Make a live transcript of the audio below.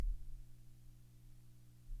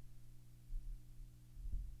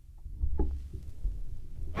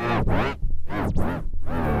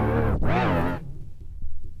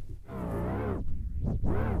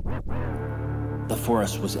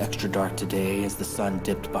forest was extra dark today as the sun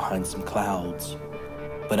dipped behind some clouds.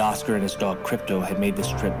 But Oscar and his dog Crypto had made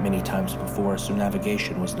this trip many times before, so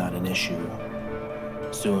navigation was not an issue.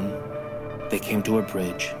 Soon, they came to a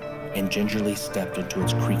bridge and gingerly stepped into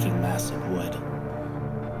its creaking mass of wood.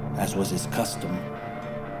 As was his custom,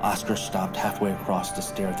 Oscar stopped halfway across to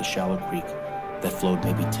stare at the shallow creek that flowed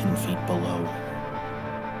maybe 10 feet below.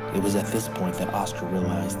 It was at this point that Oscar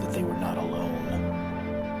realized that they were not alone.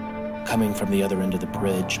 Coming from the other end of the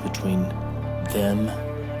bridge between them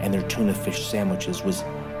and their tuna fish sandwiches was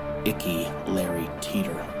Icky Larry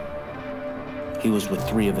Teeter. He was with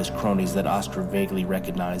 3 of his cronies that Oscar vaguely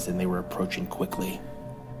recognized, and they were approaching quickly.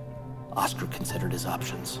 Oscar considered his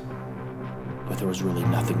options, but there was really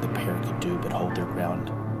nothing the pair could do but hold their ground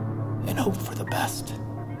and hope for the best.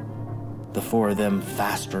 The 4 of them,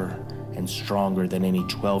 faster and stronger than any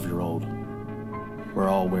 12-year-old, were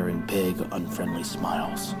all wearing big, unfriendly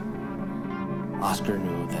smiles. Oscar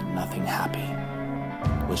knew that nothing happy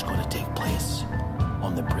was going to take place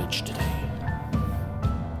on the bridge today.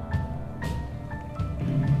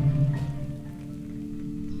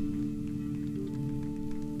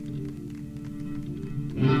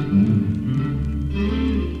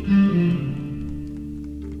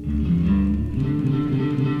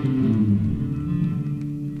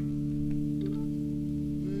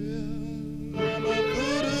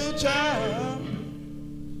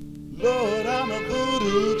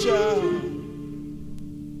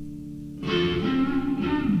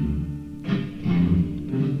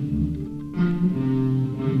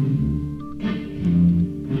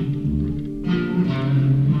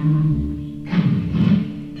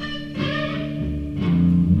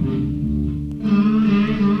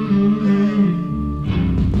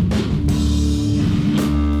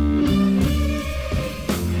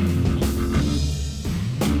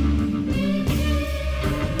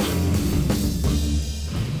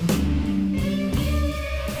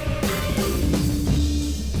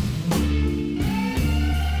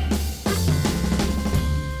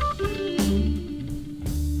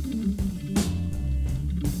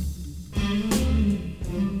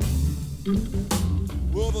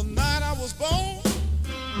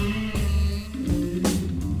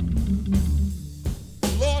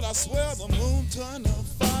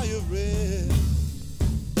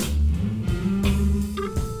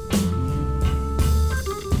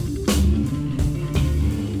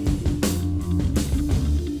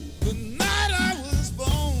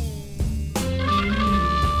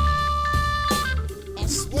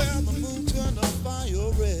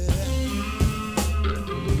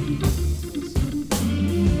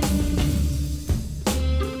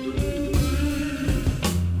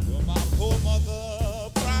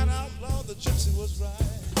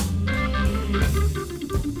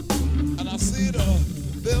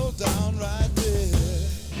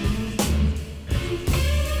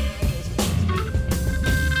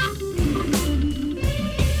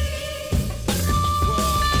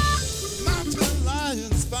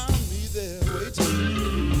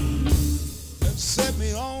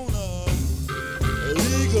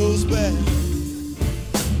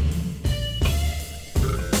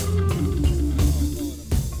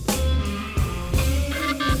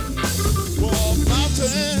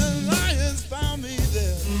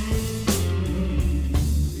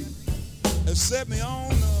 Set me on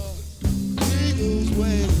the eagle's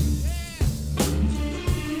way.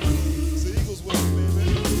 It's the eagle's way,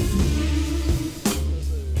 baby.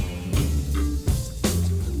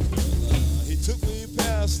 He took me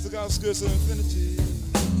past the outskirts of infinity,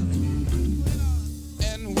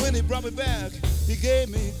 and when he brought me back, he gave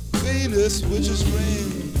me Venus, which is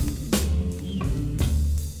rain.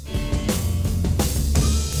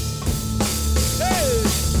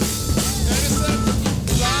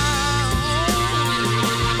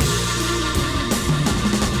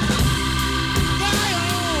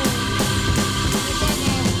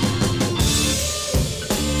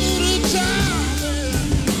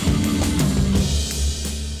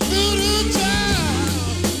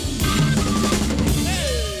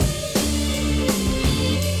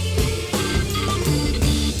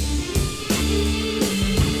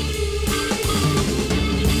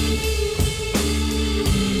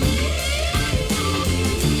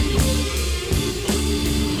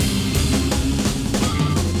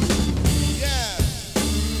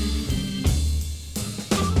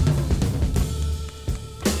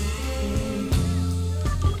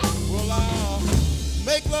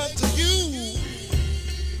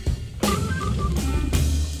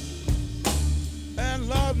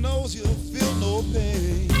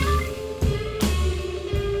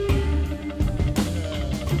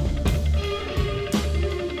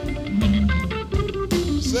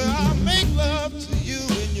 I make love to you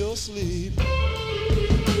in your sleep.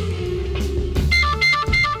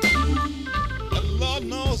 And Lord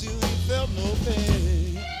knows you ain't felt no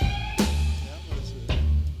pain.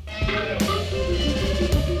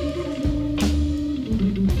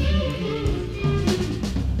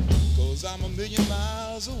 Cause I'm a million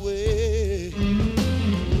miles away.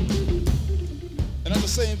 And at the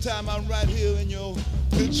same time I'm right here in your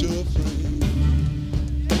picture frame.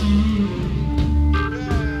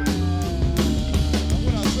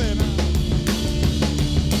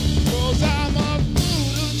 I'm a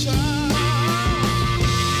voodoo child.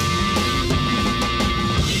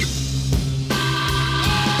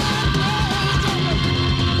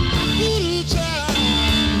 Voodoo child.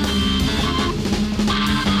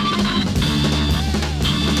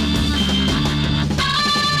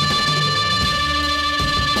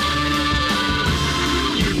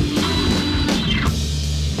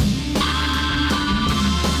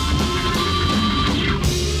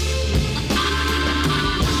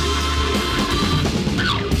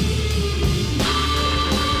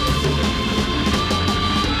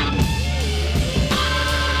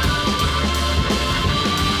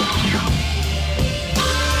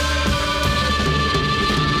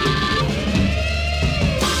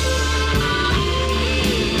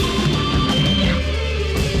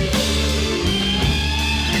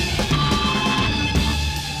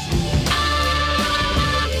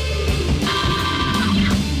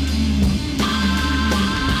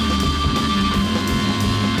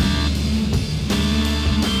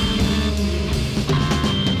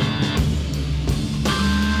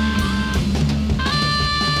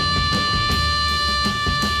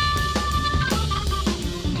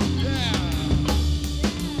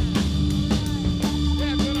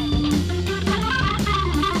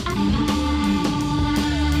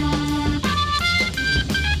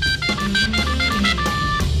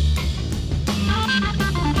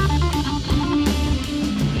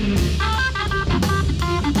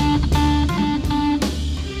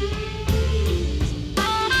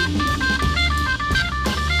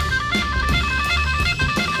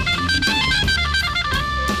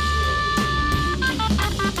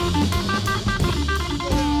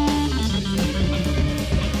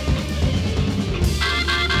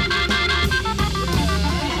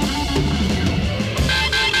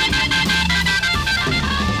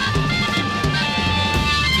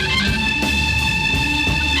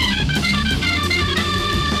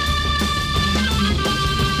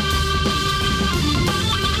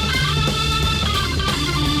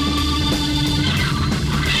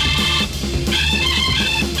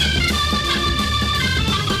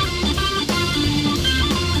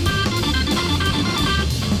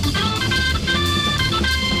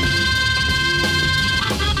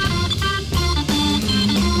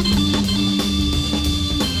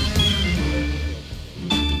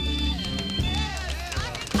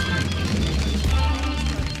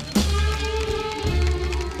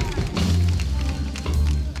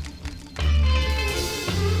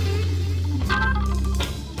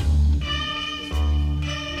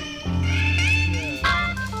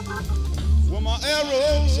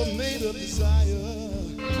 Arrows are made of desire.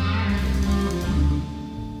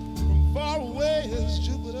 From far away is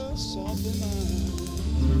Jupiter, softly mine.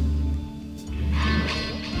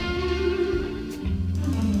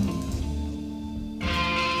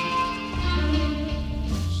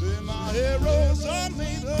 Say my arrows are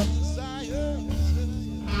made of desire.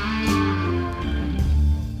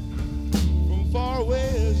 From far away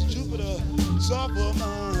is Jupiter, softly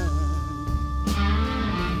mine.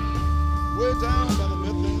 Way down by the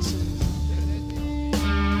Midland Sea.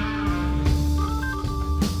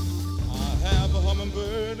 I have a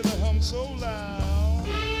hummingbird and a hum so loud.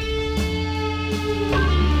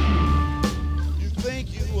 You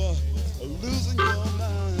think you are losing your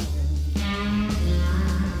mind.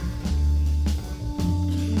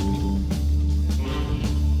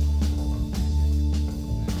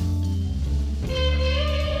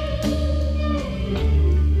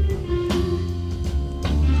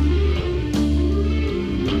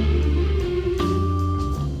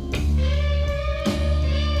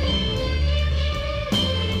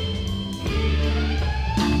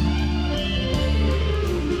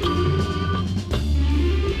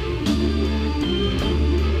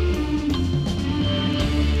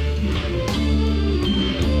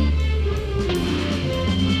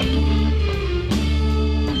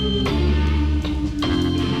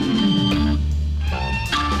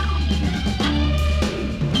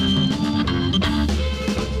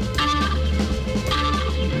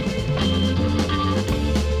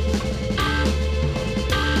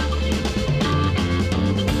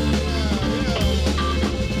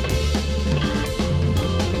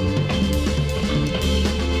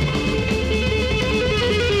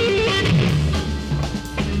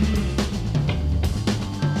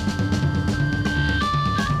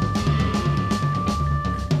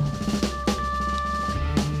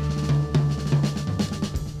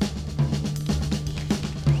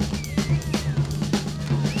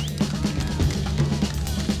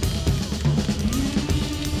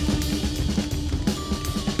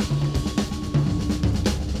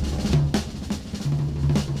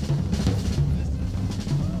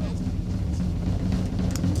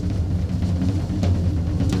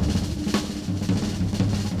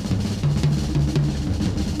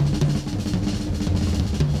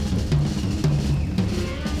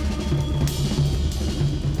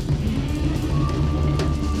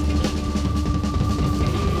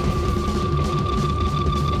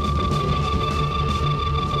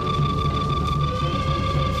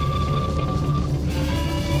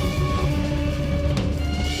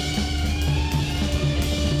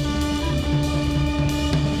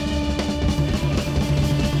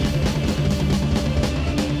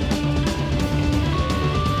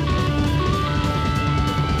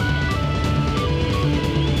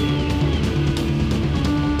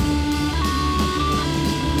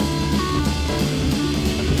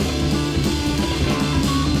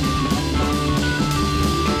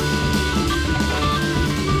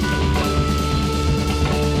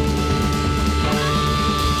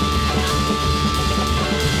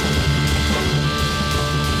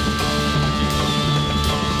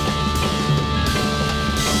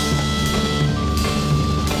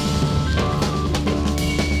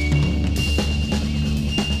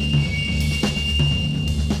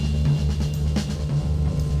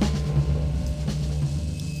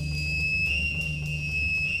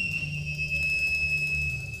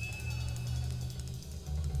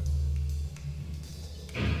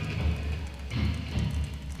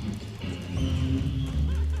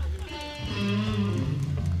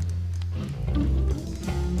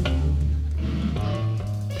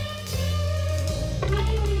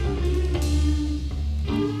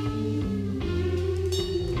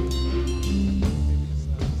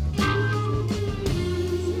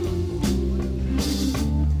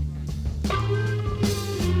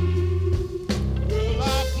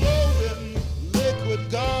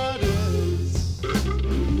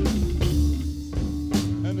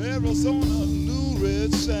 Arizona, new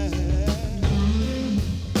red sand.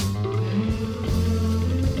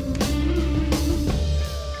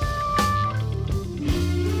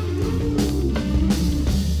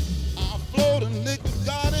 I float in liquid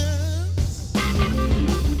gardens,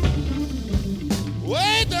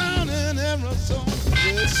 way down in Arizona,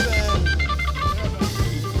 red sand.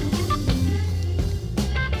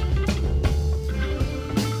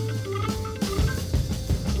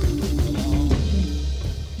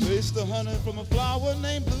 Taste the honey from a flower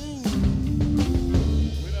named Blue,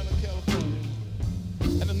 way down in California,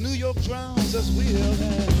 and the New York drowns as we have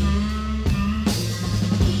had.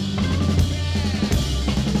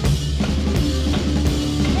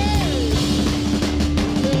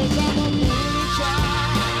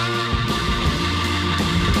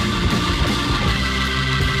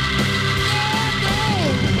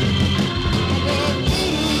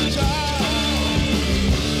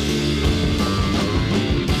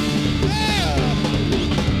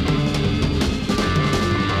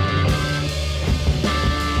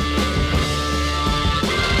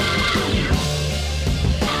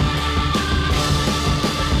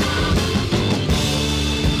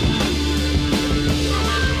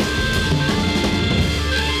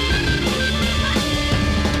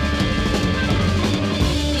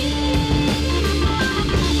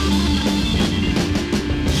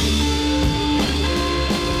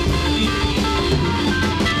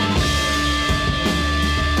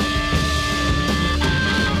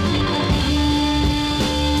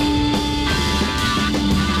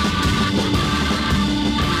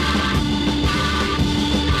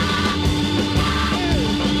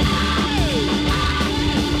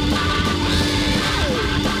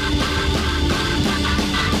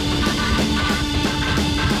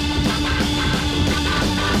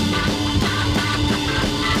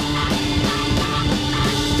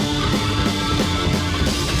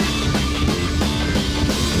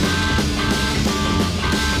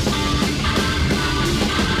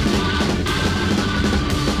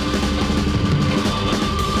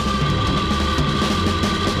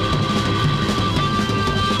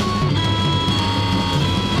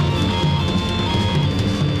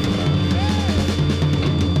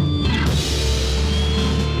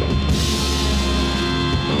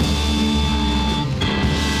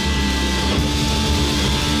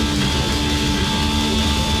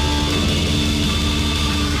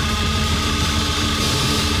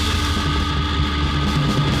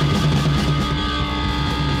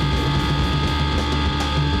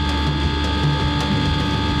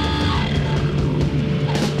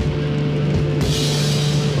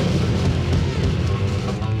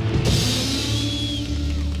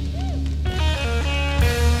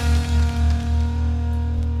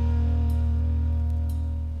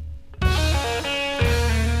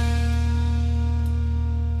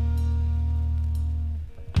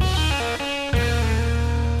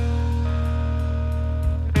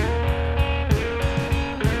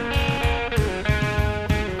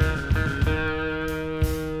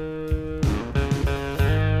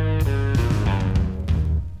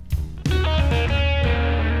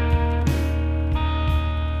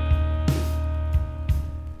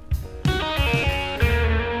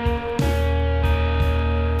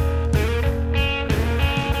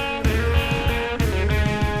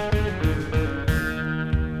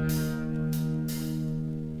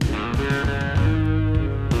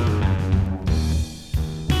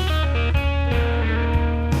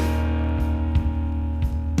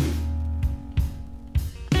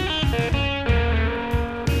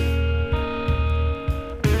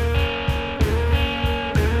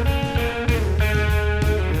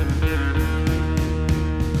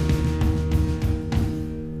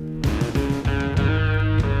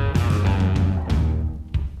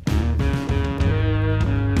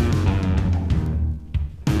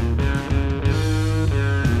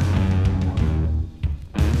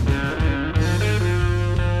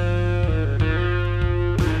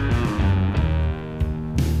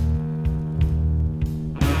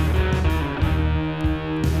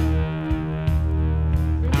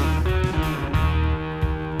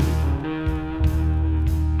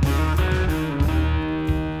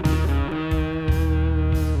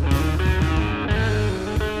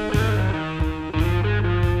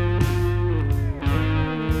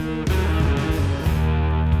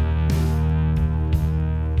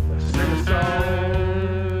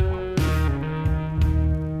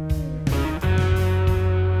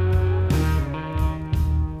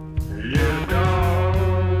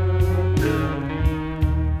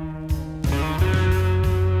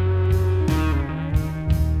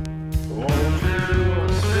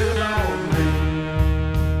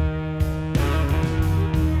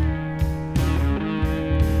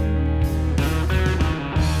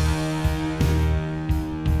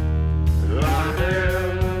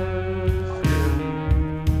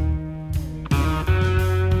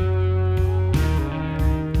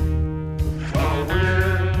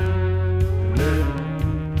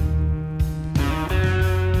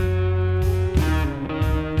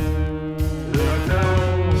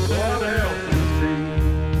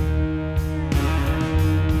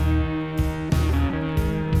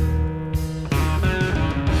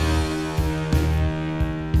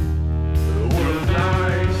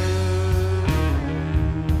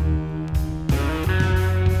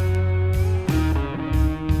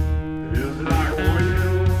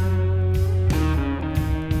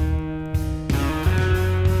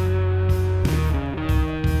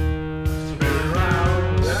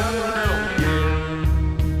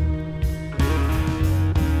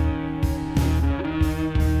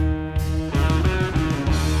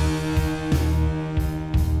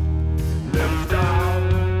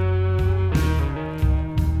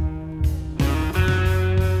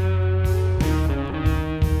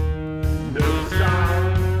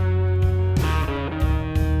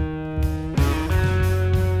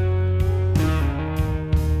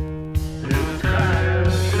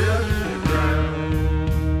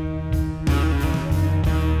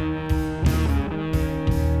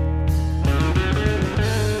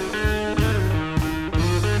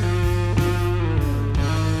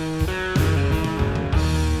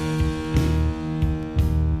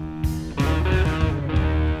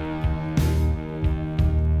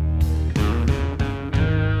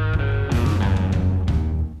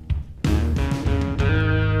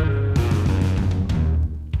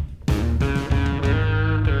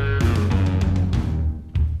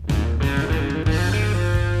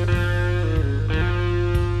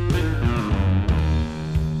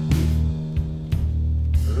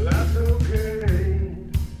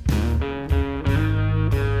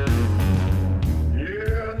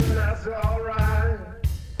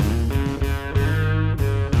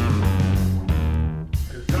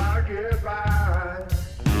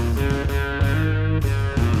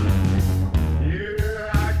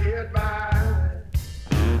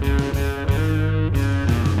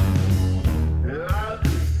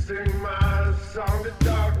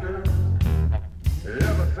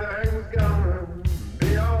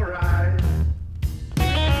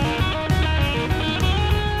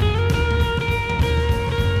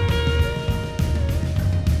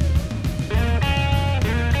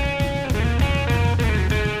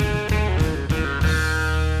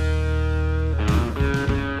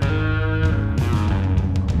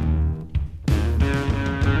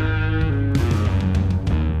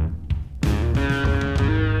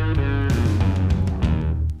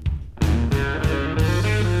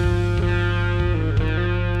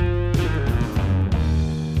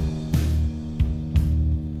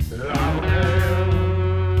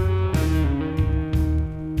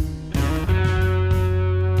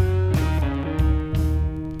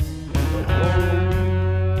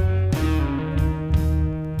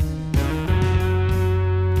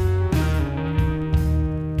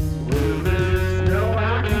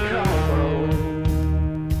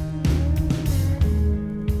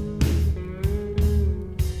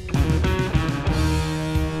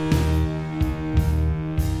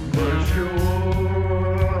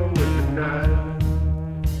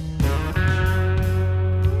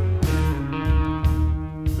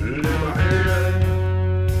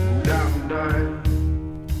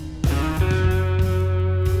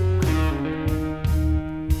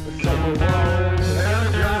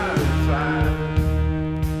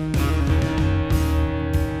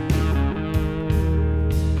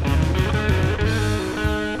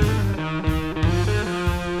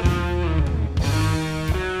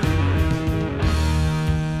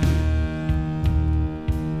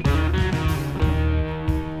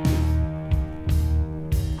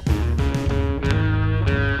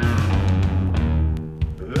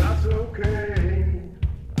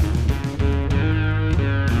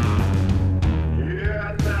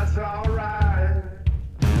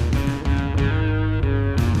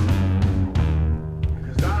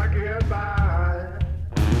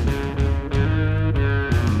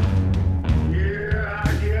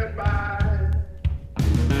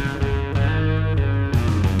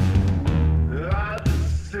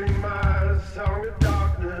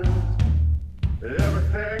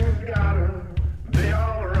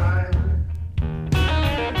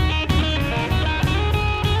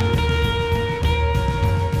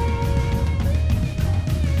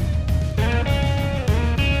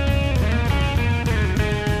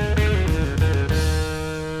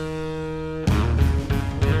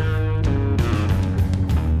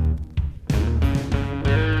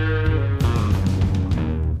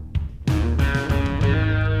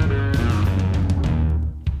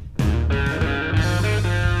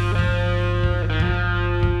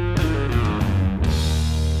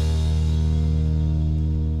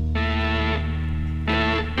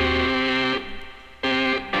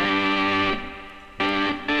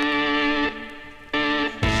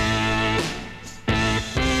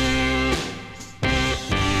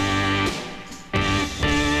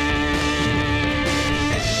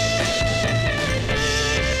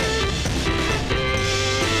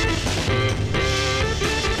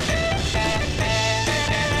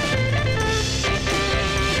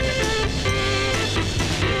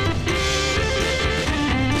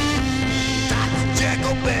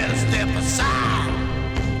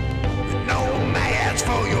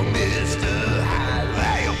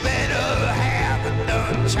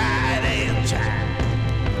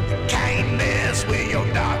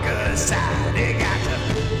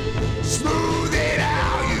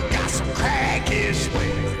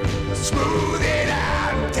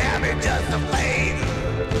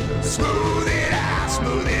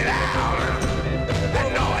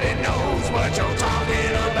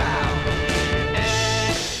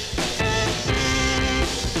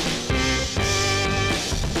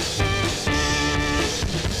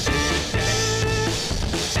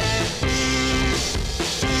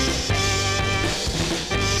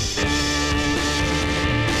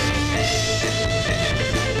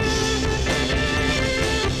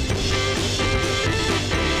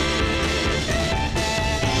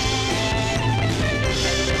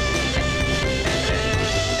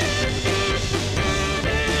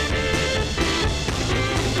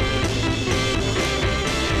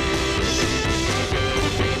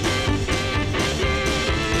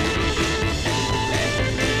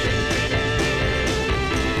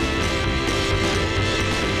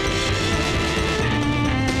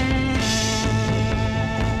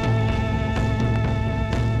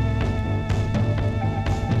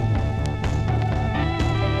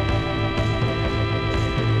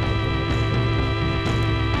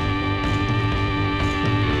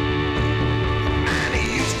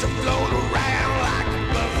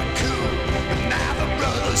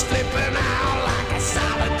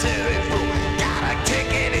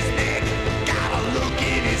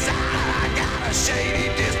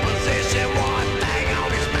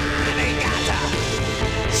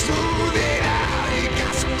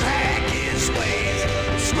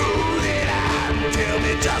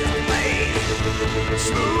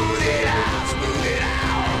 Smooth it out, smooth it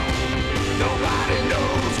out. Nobody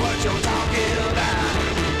knows what you're talking about.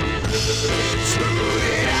 Smooth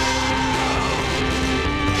it out.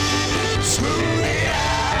 Smooth it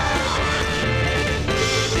out.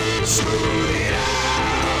 Smooth it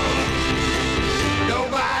out.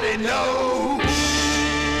 Nobody knows.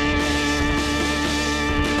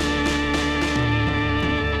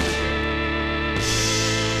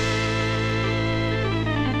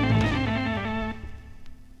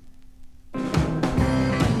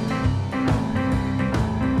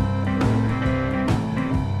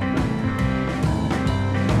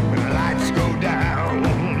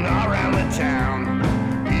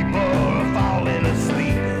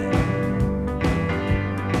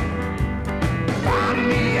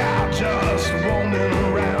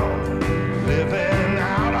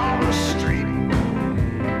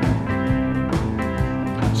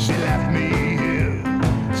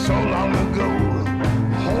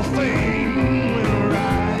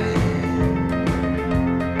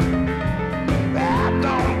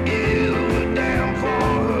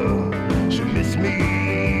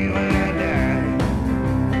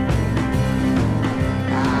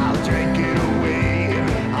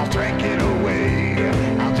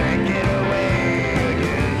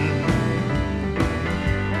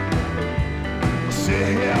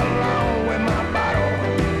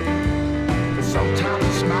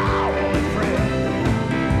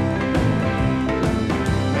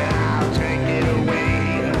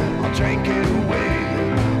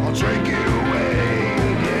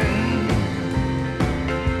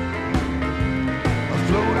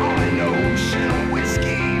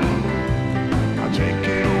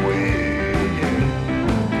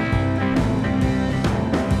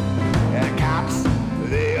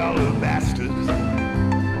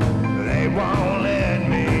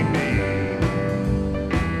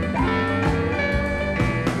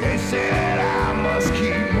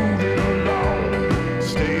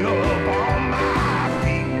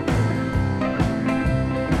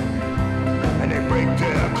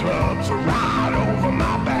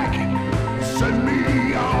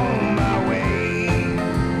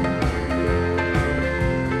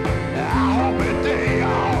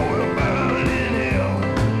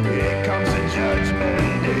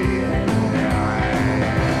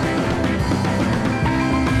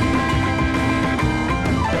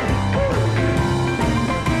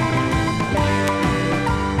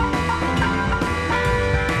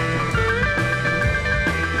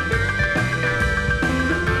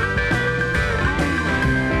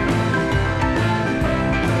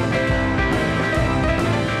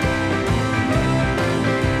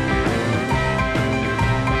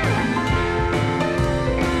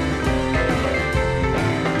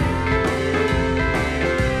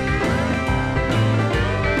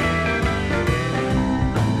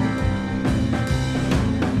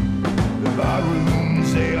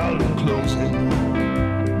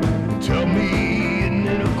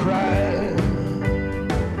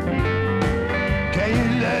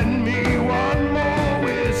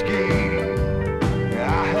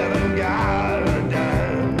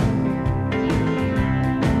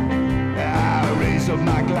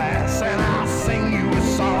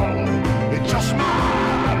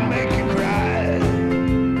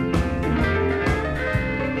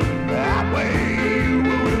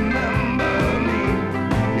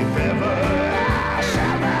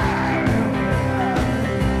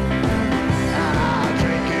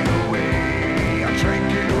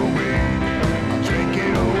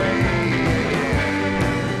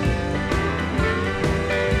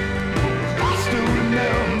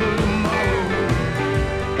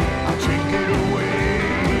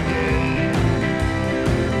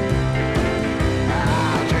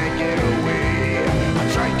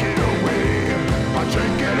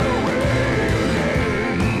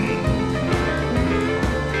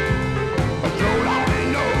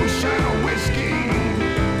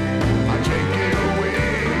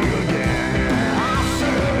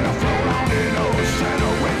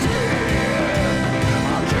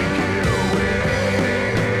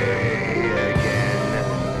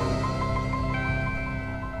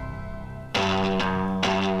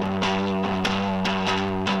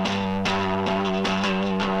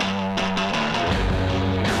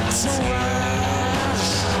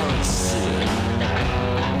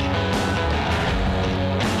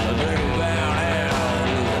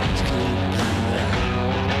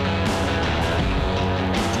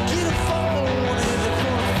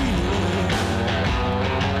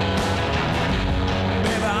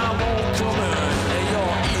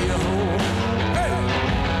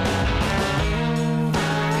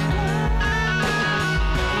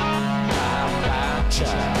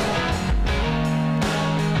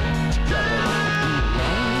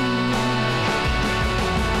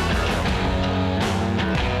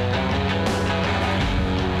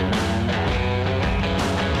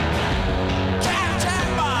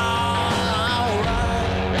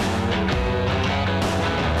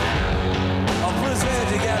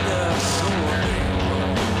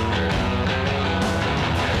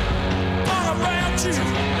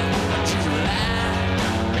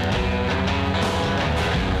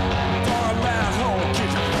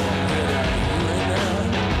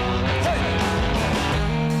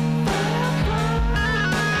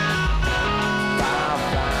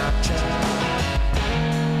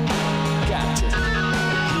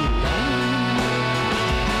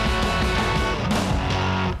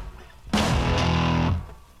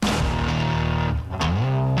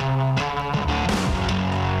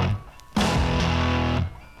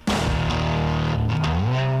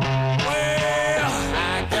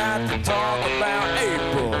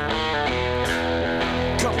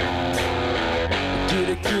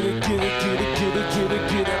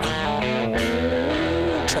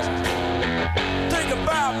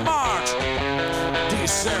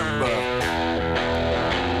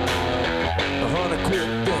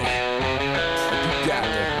 The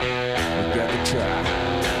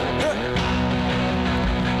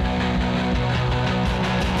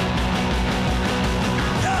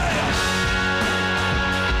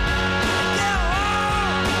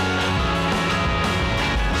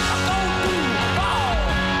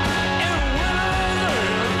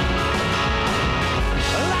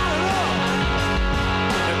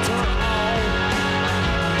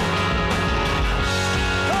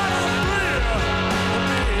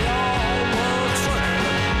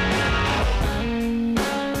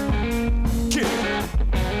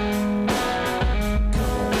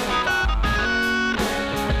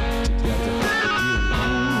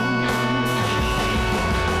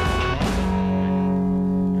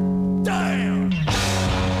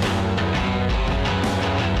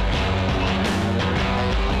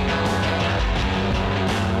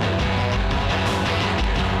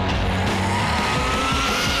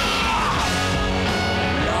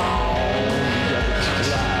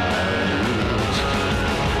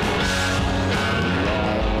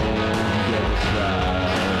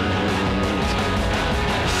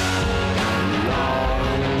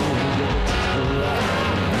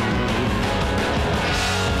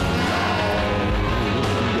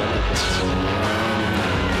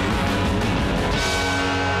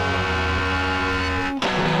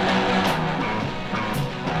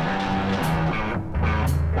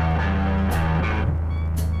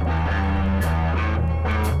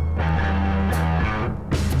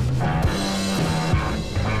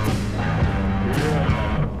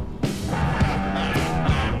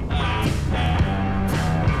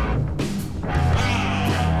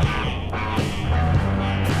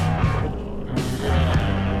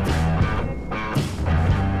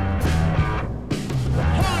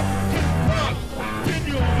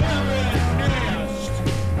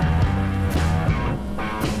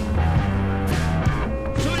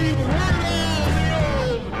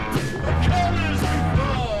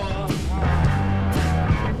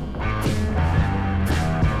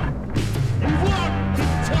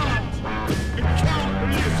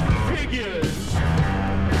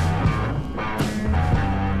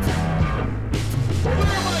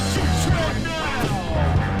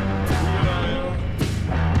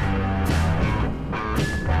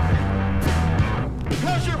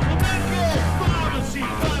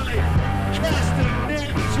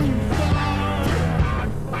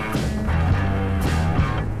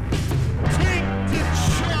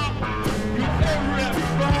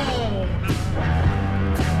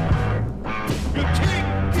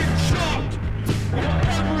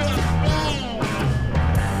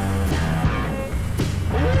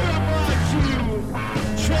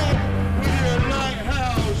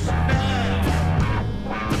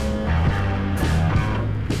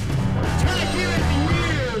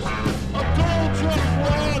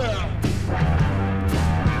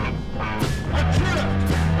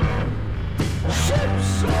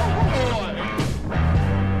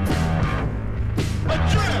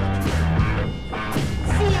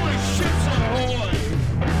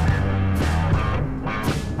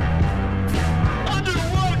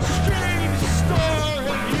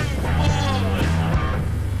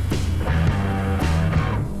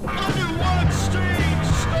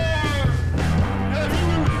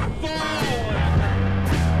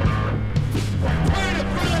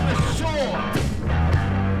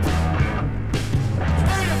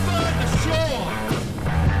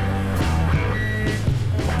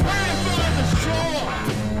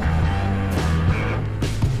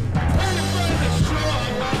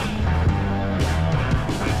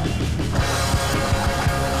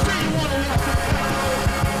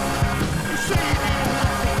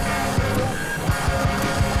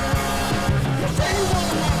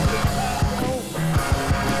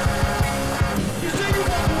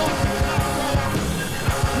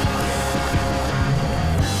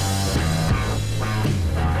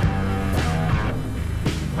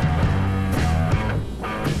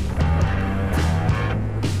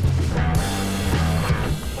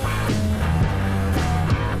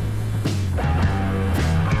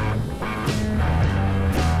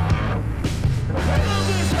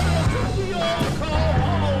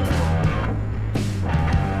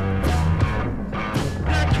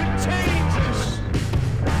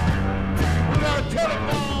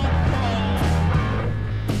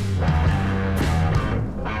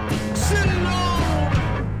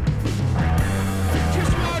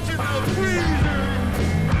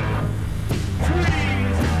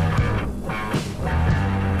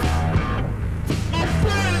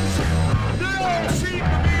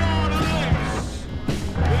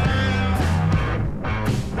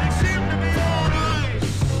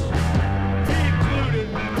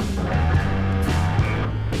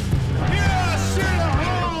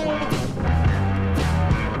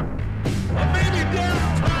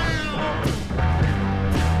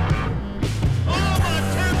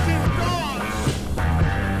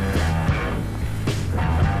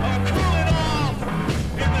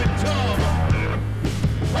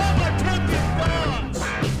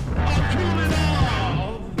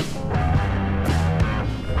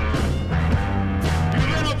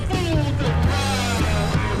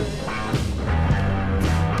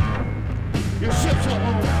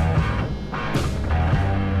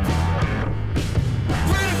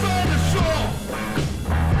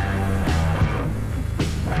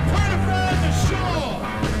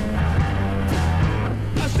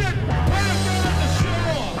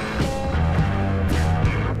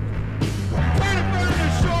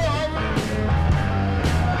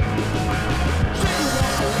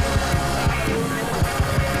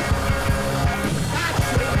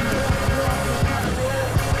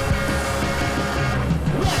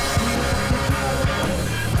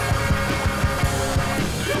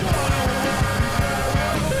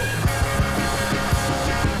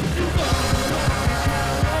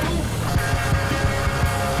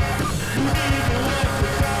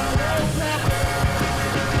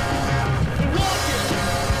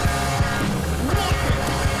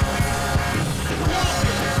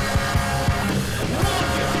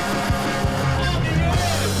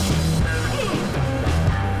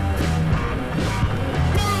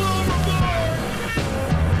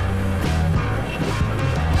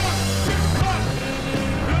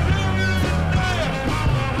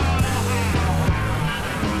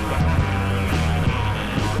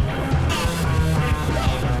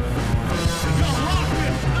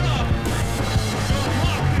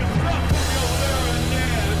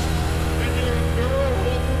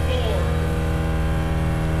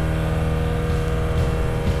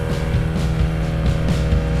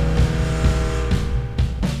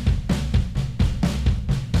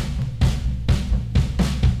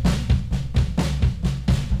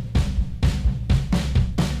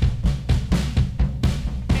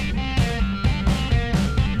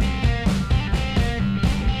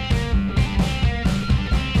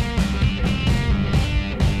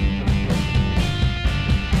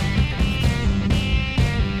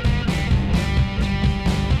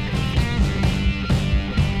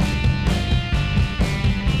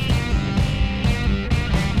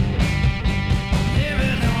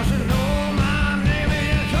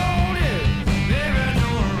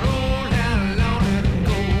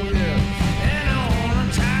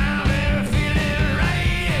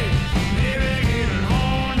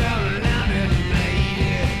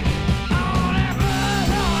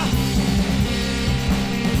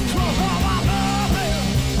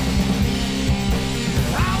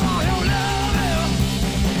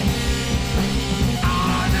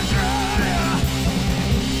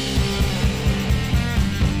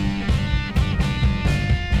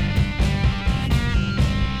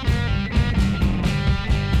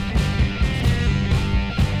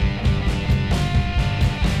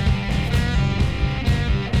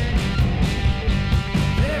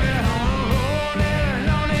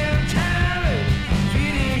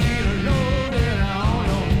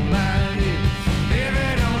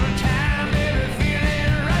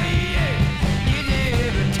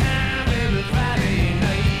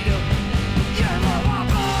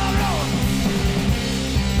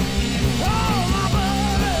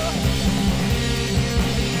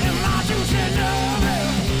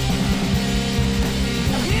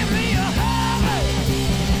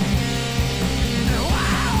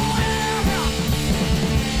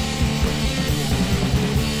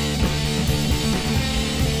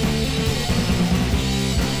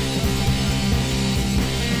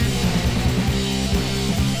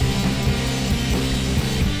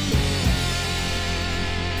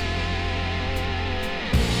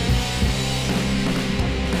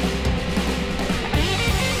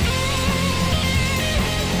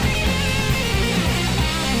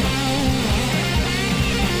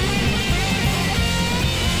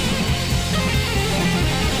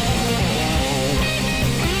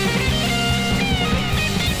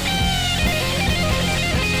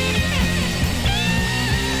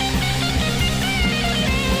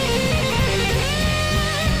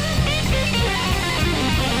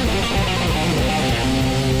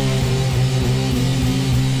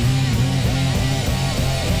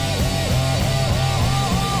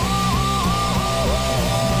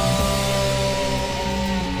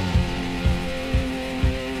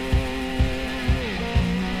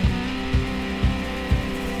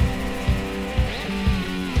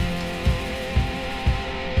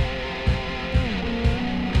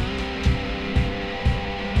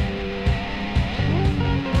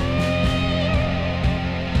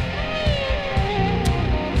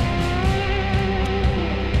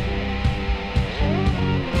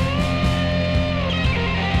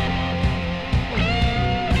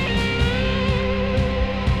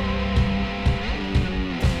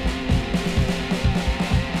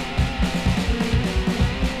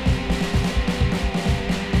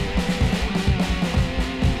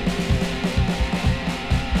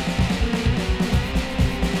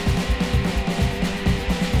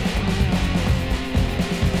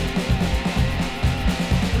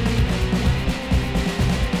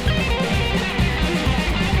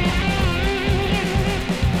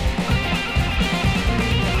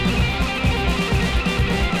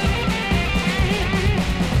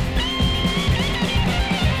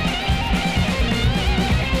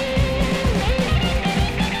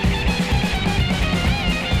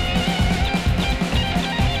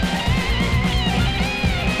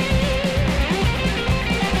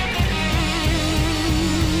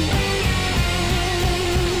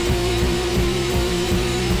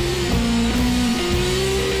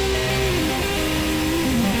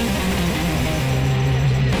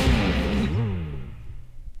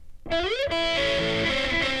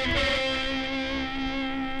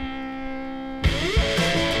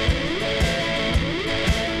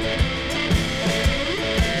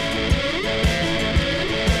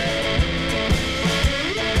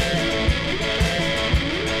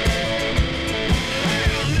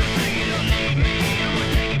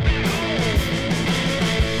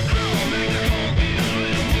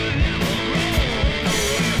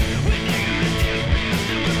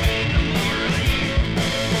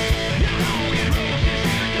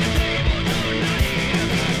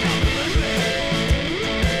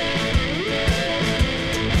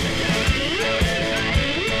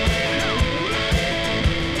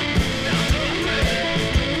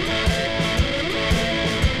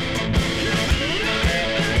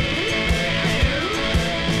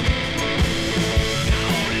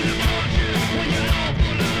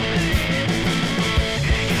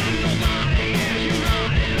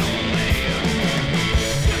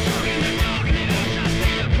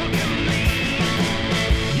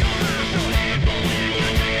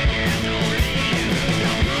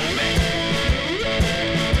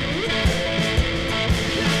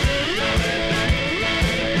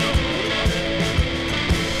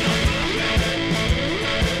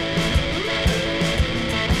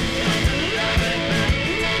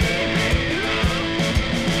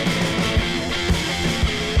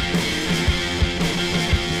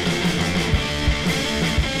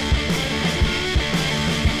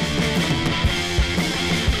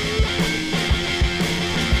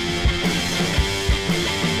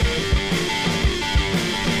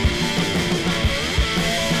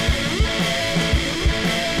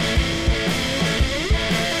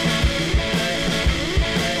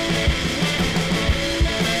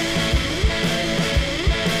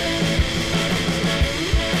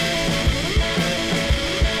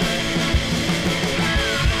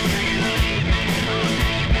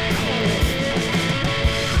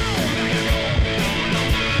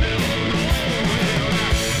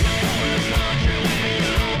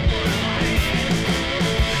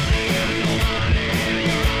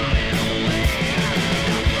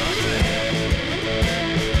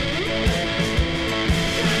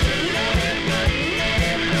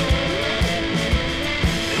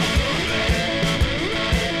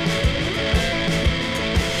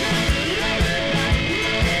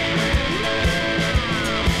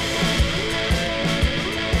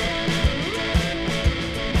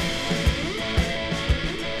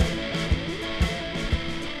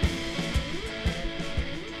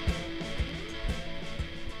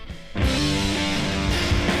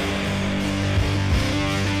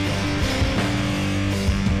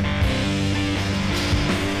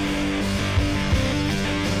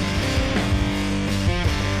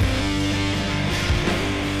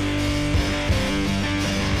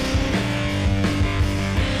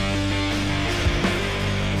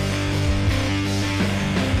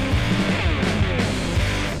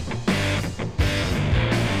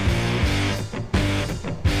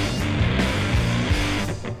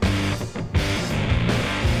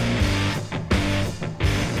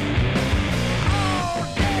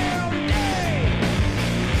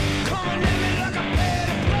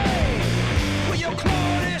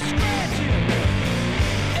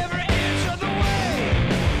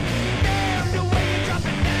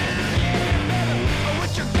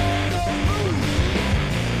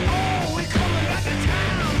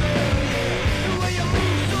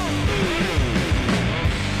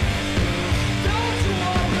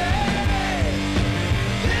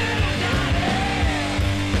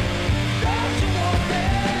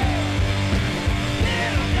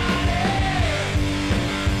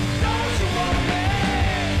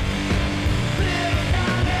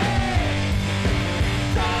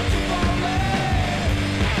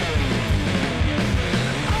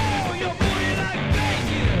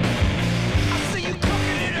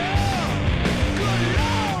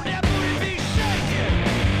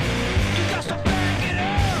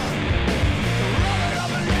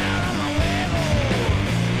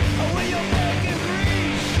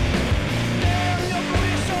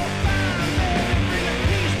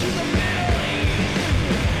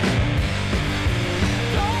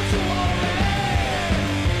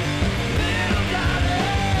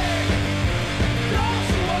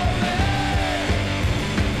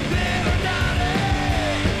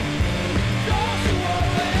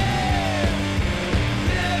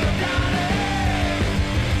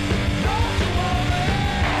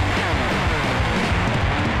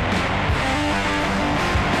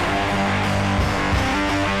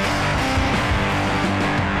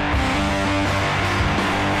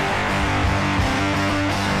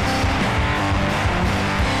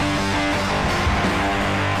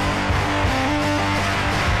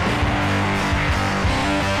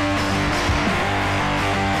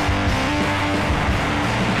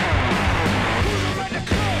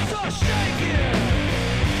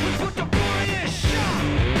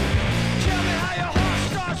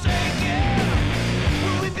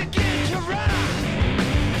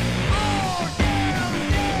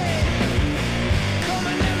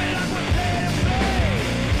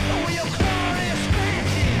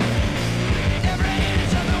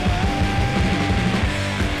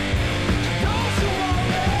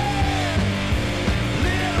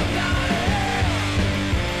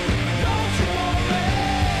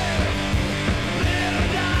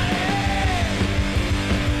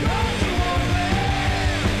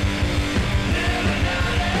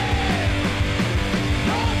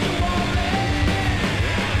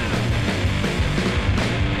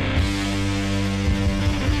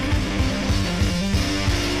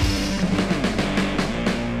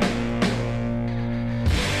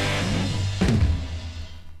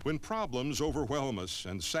problems overwhelm us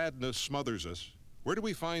and sadness smothers us, where do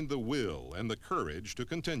we find the will and the courage to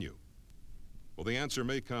continue? Well, the answer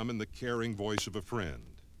may come in the caring voice of a friend,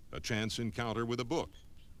 a chance encounter with a book,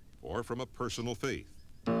 or from a personal faith.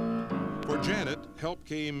 For Janet, help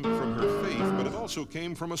came from her faith, but it also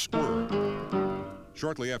came from a squirrel.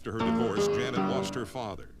 Shortly after her divorce, Janet lost her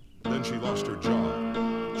father. Then she lost her job.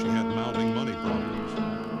 She had mounting money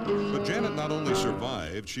problems. But Janet not only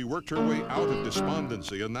survived, she worked her way out of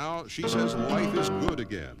despondency, and now she says life is good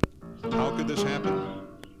again. How could this happen?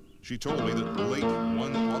 She told me that late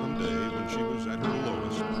one autumn day when she was at her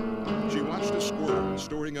lowest, she watched a squirrel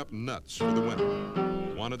storing up nuts for the winter.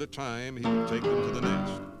 One at a time, he would take them to the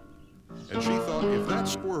nest. And she thought, if that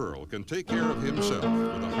squirrel can take care of himself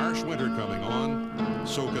with a harsh winter coming on,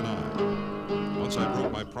 so can I. Once I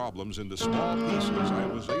broke my problems into small pieces, I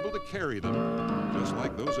was able to carry them, just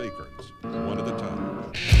like those acorns, one at a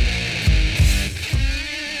time.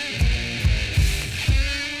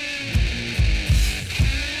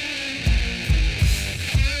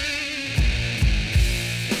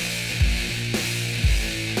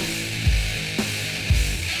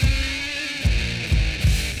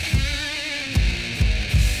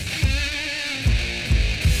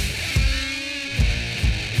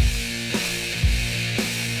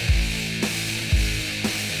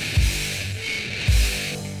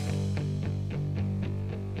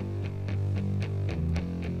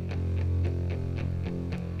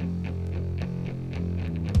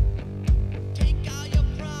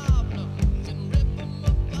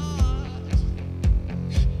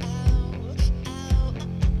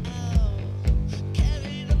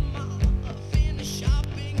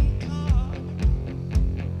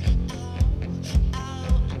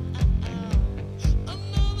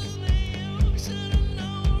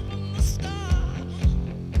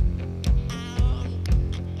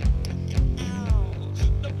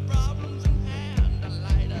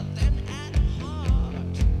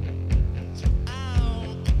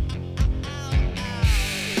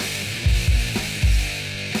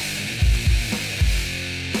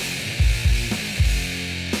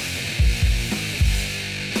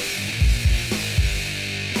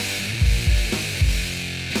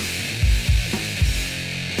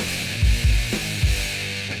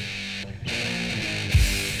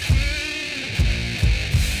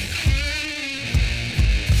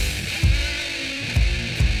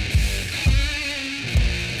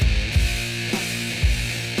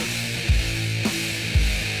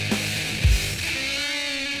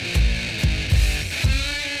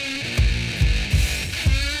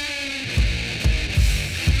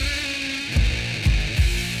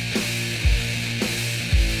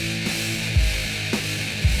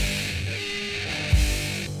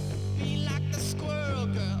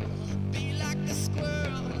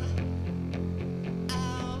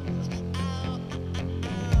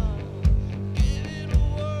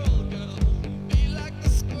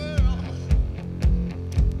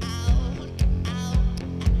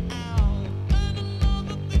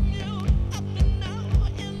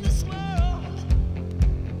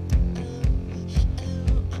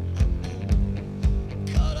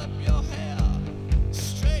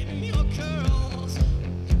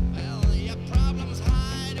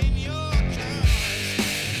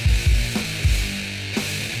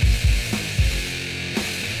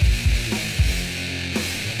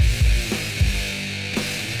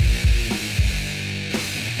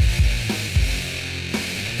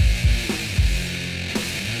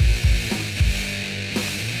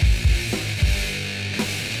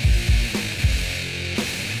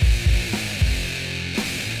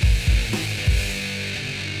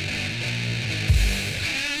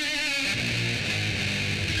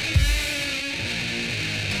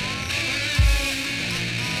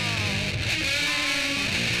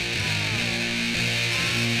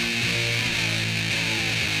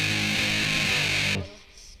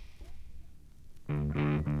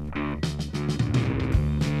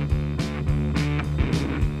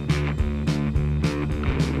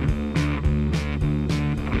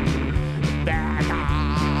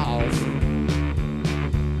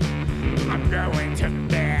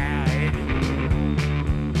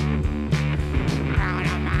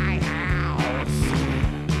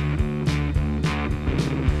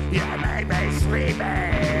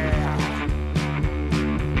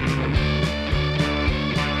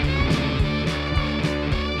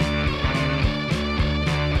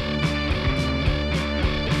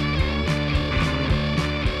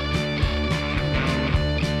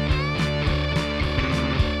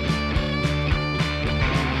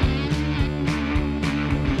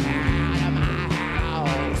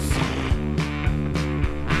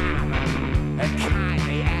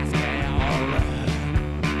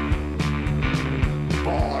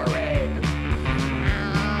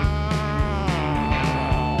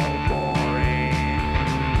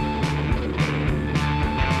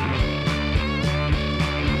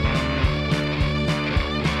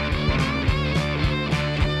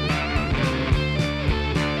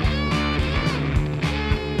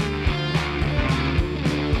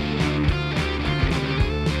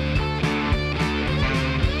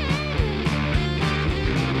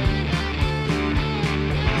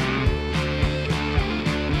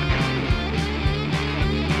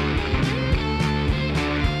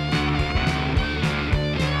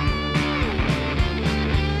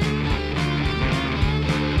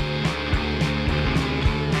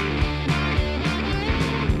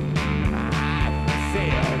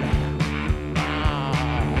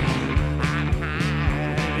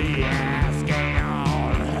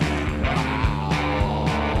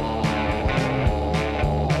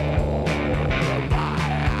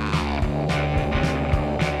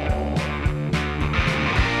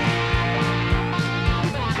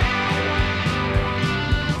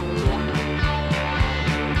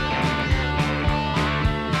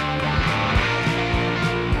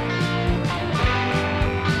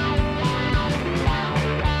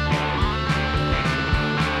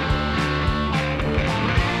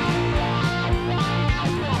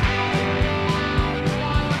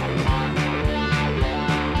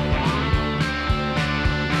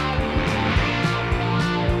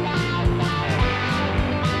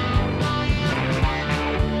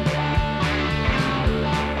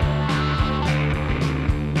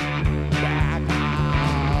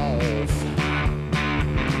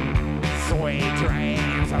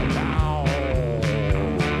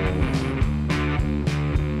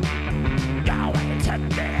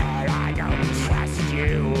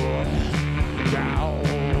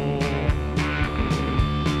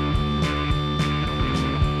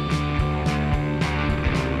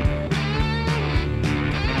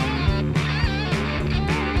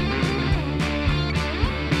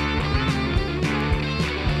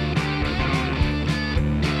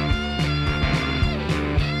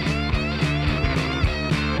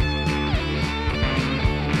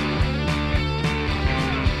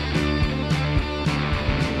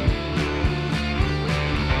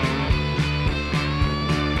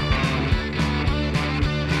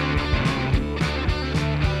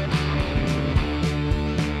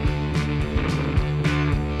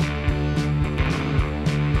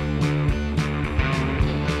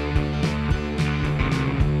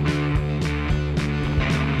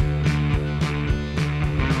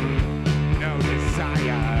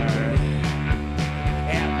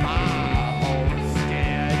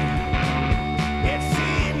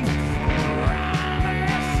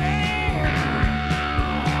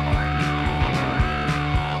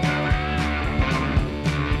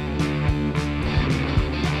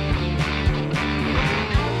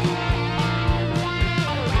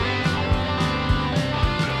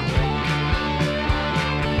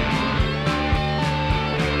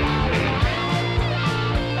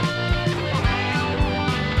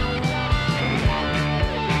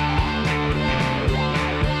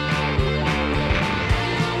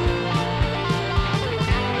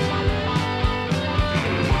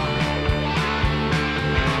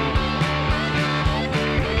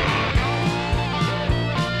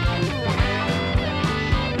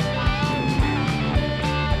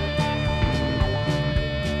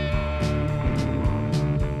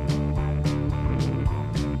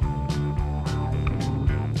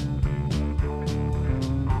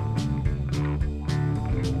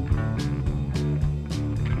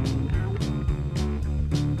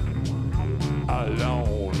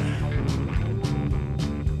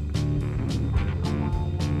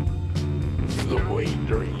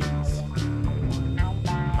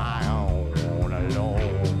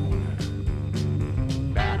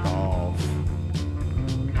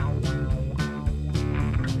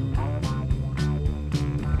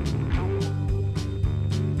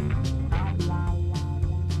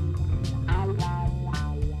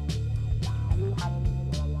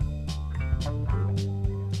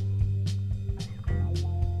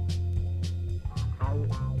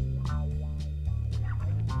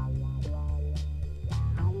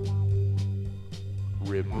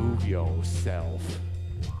 remove yourself.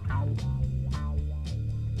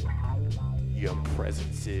 Your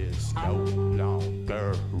presence is no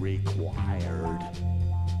longer required.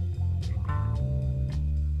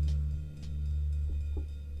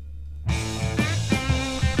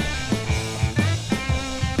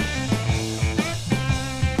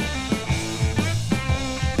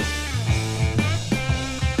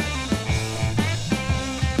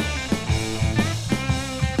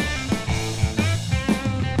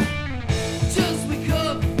 Just wake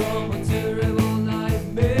up from a terrible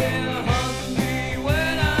nightmare, haunting me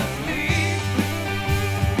when I sleep.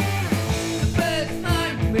 The bed's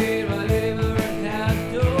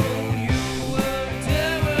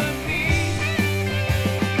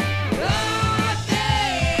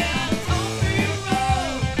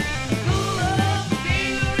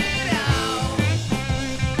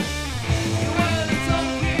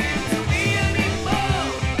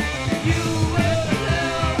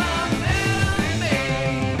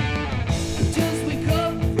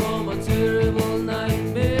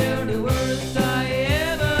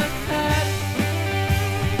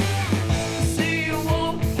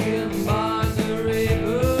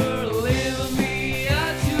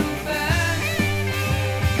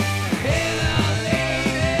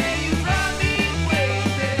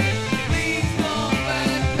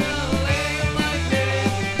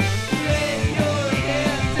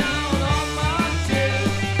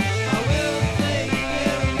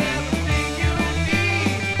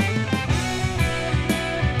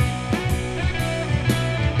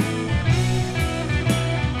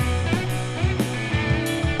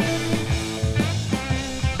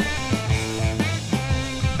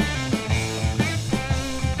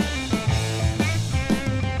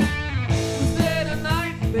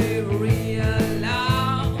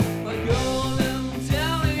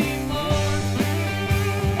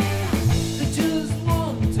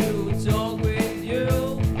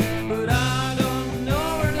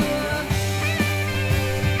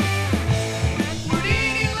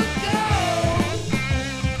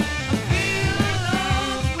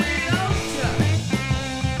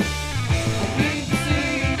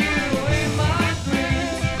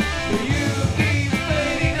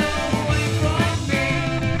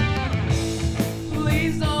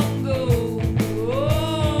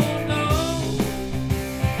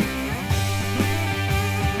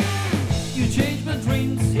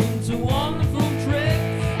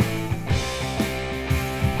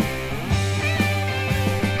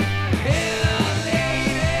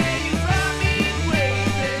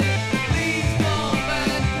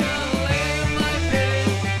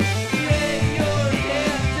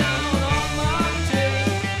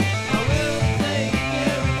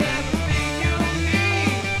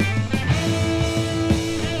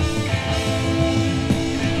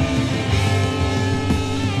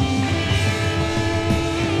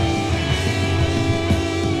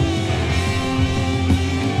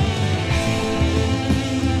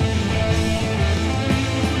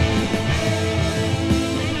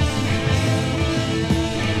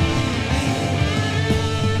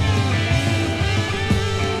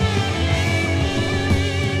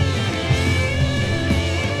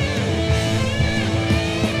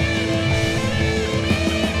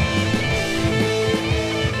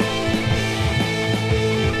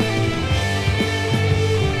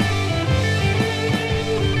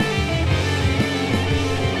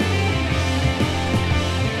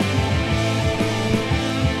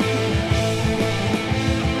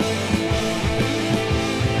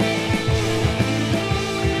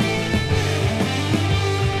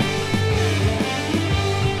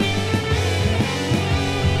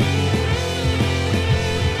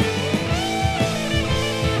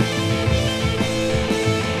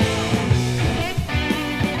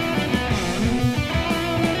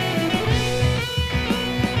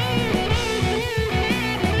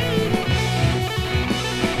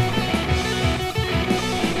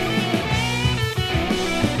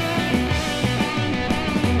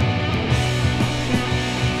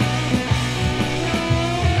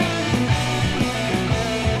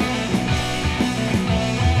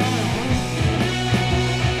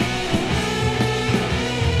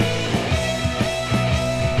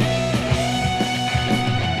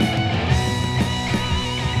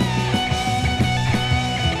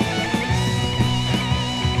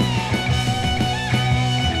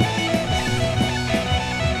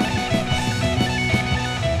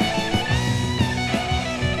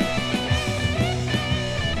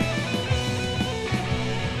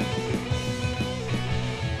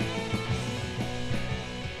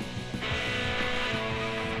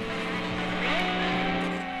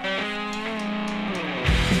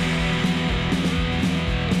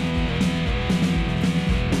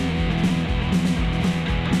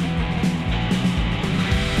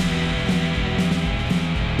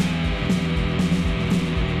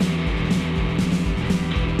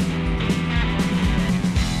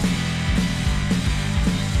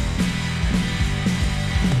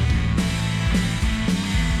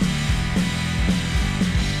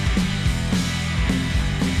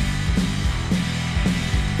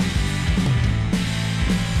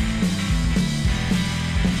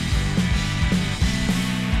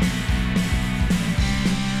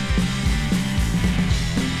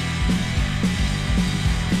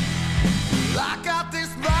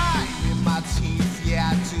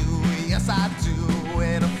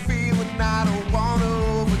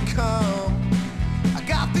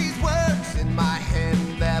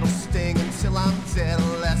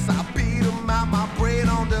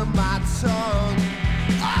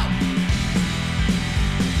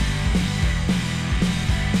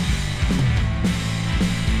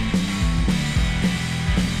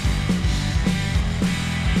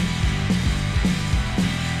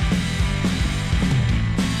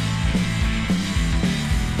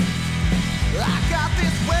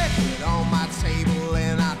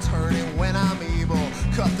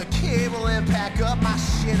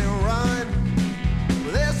wagon and run.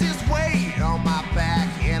 Well, there's this weight on my back,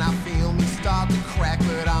 and I feel me start to crack,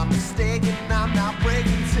 but I'm mistaken, I'm not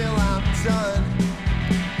breaking till I'm done.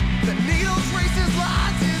 The needle traces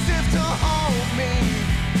lines as if to hold me,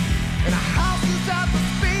 and a house shoots out the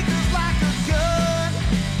speakers like a gun.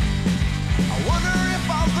 I wonder if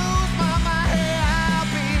I'll lose my mind, I'll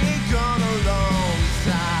be gone a long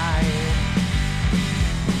time.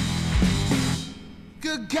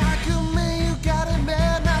 Good God, good man, you got it,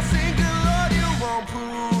 man. I sing, good Lord, you're on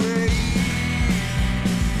parade.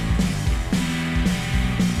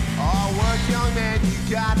 Oh, work, young man, you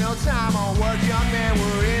got no time. Oh, work, young man,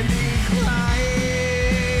 we're in decline.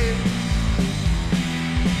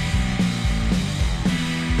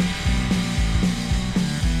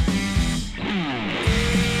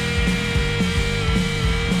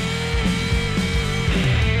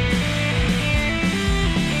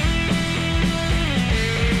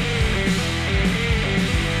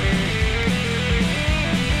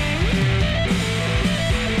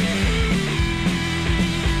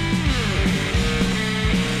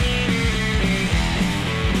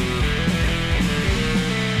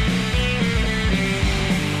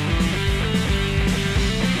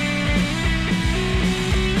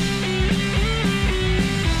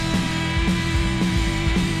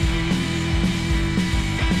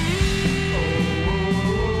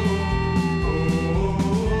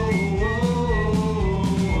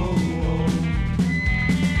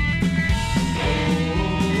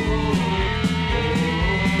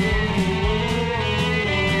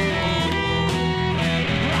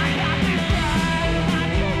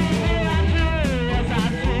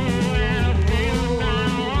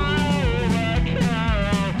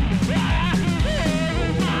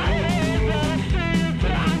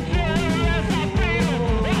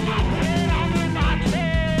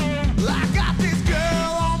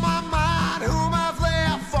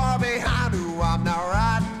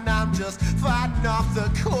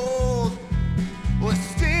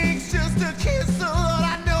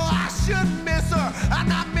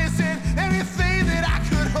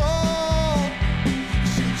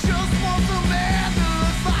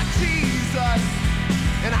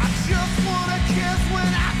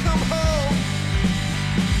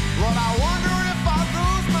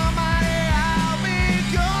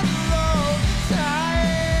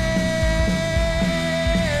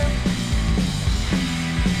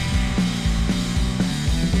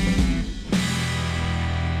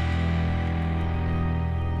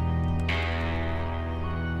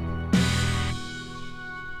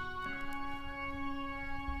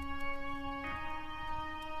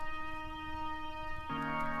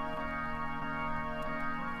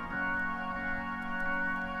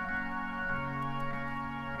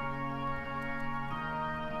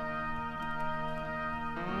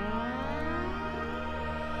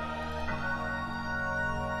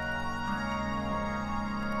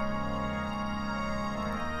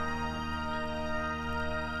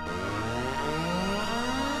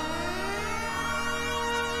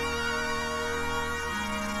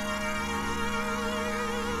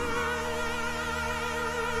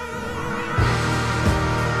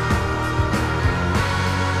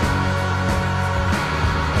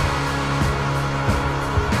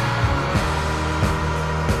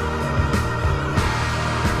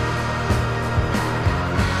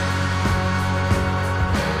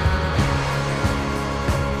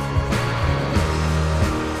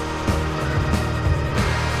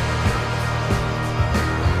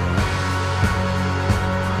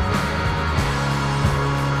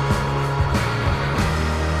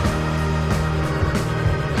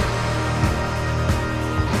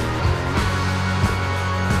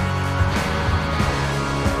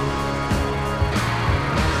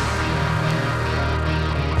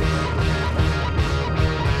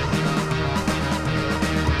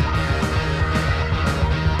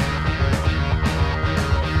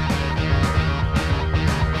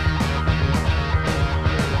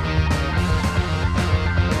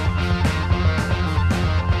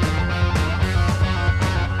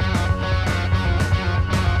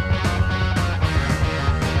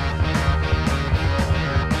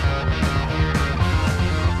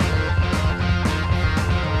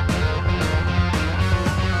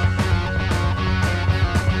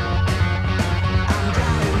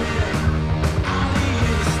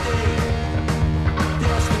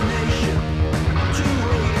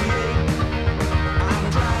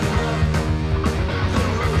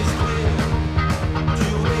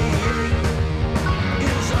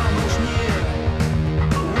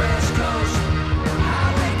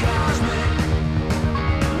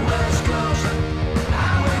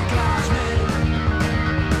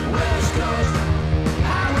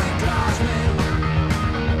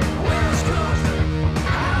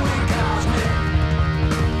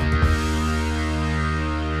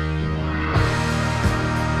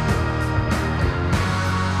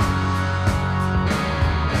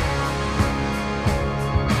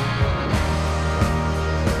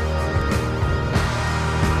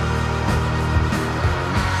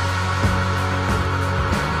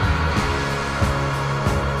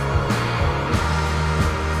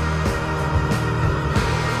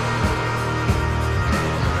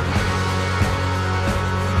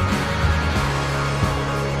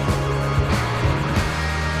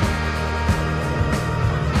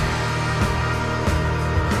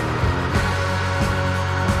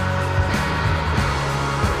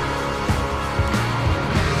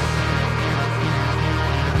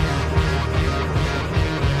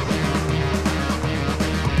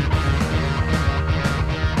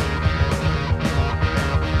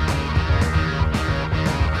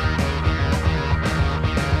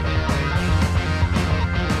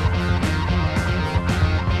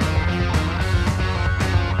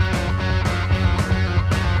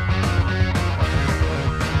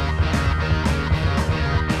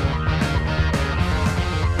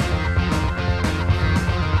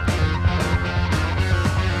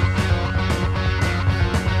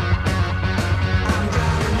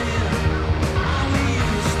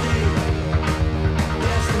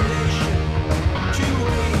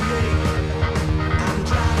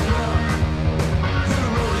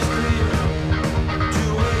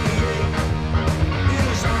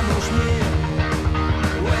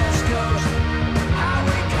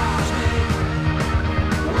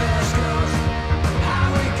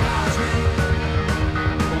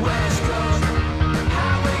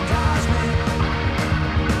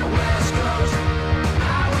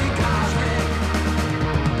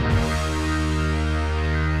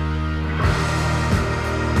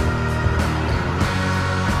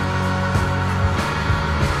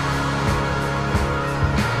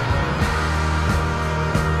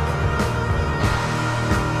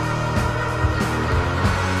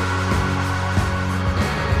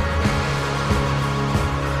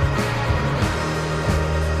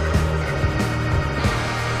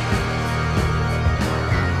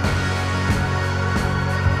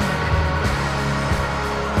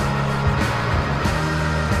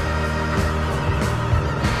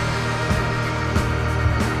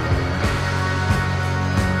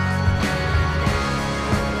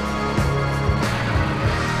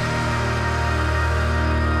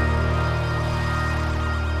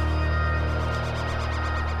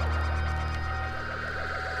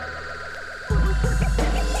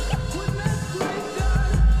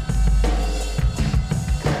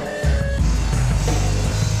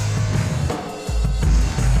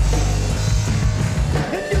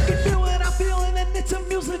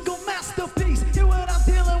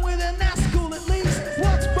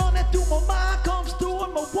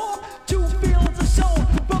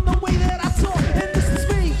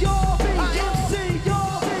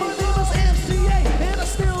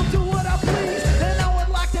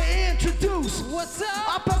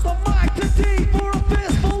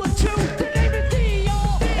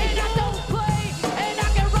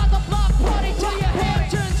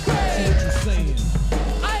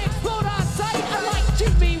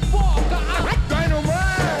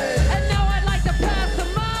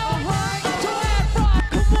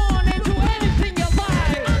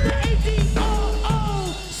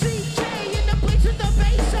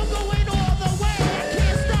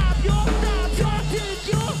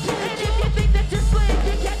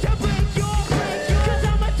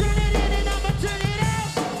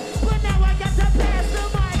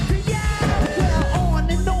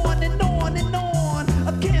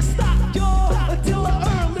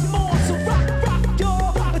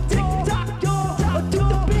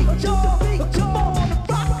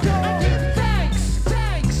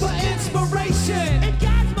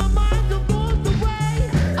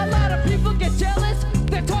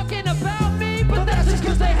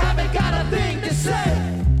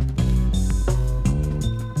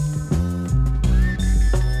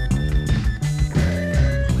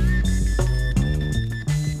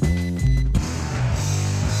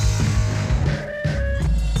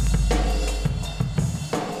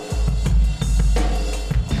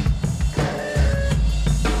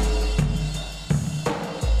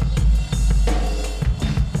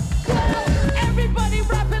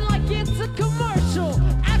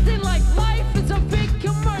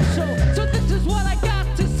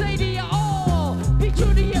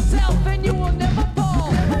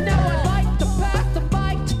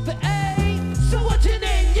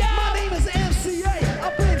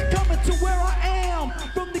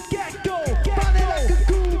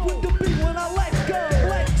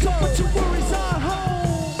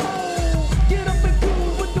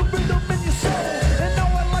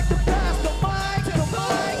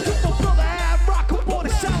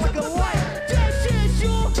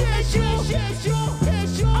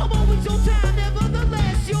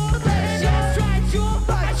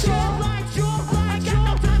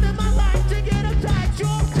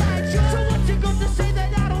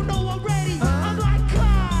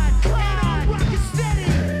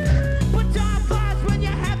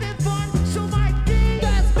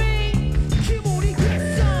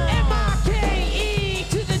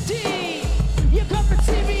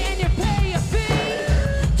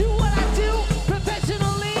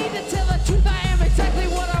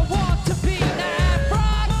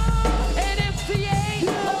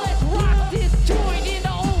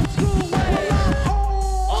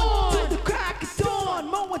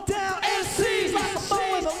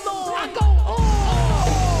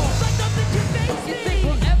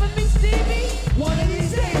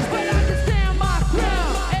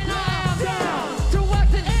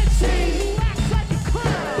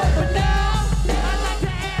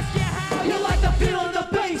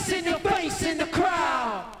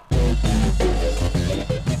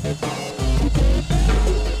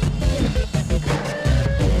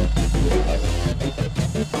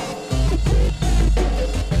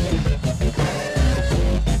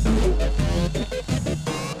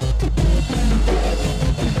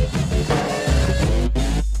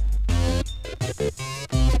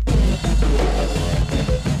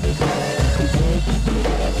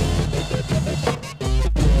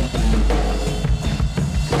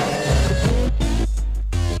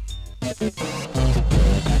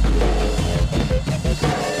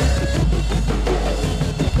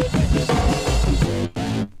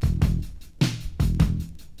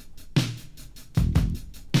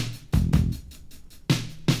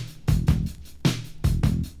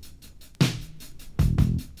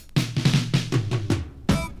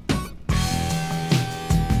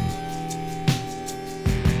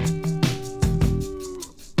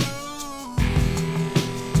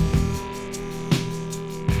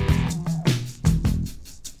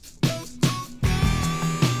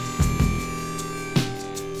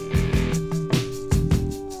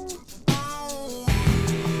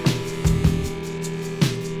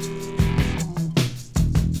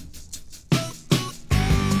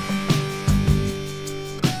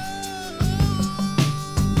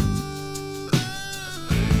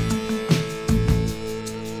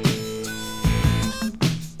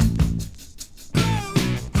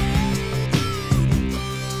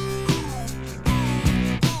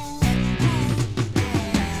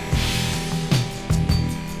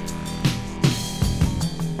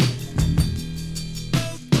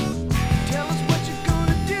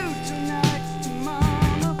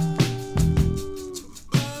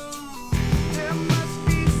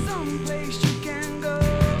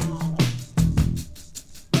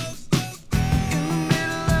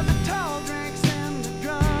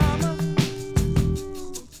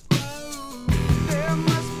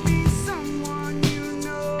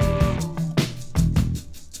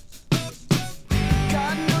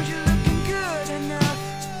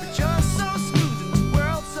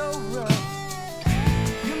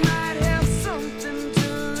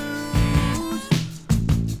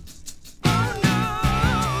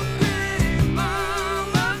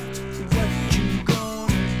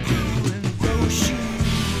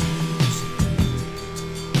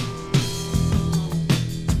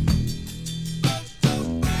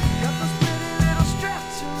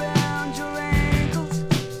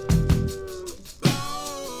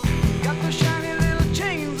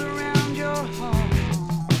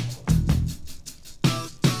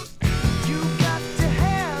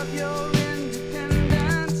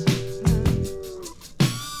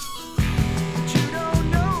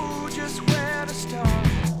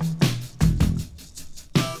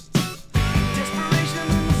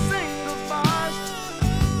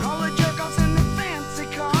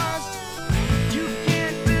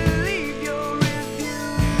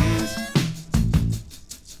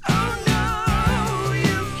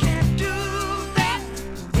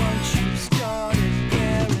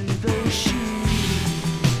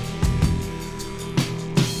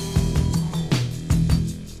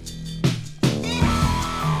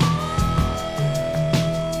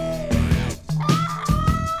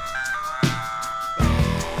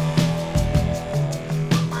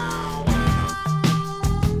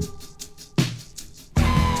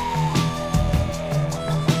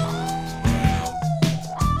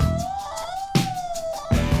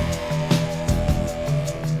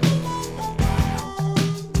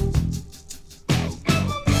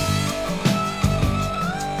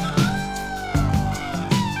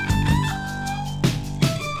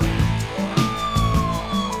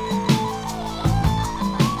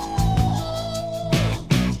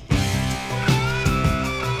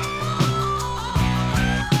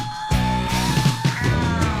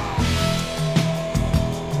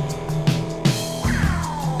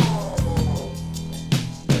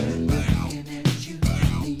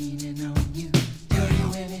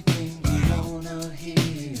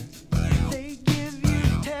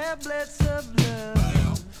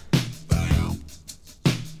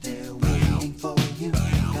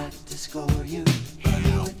 for you. Hit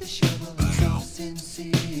me with the shovel, I'm so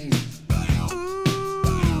sincere.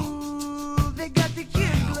 Ooh, they got the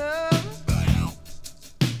kid glove.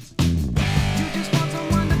 You just want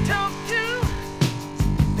someone to talk to.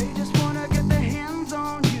 They just wanna get their hands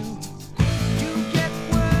on you. You get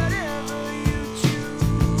whatever you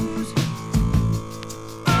choose.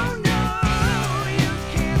 Oh no, you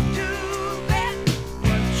can't do that.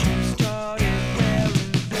 But you started wearing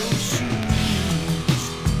those shoes.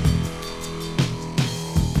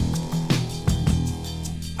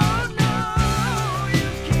 Oh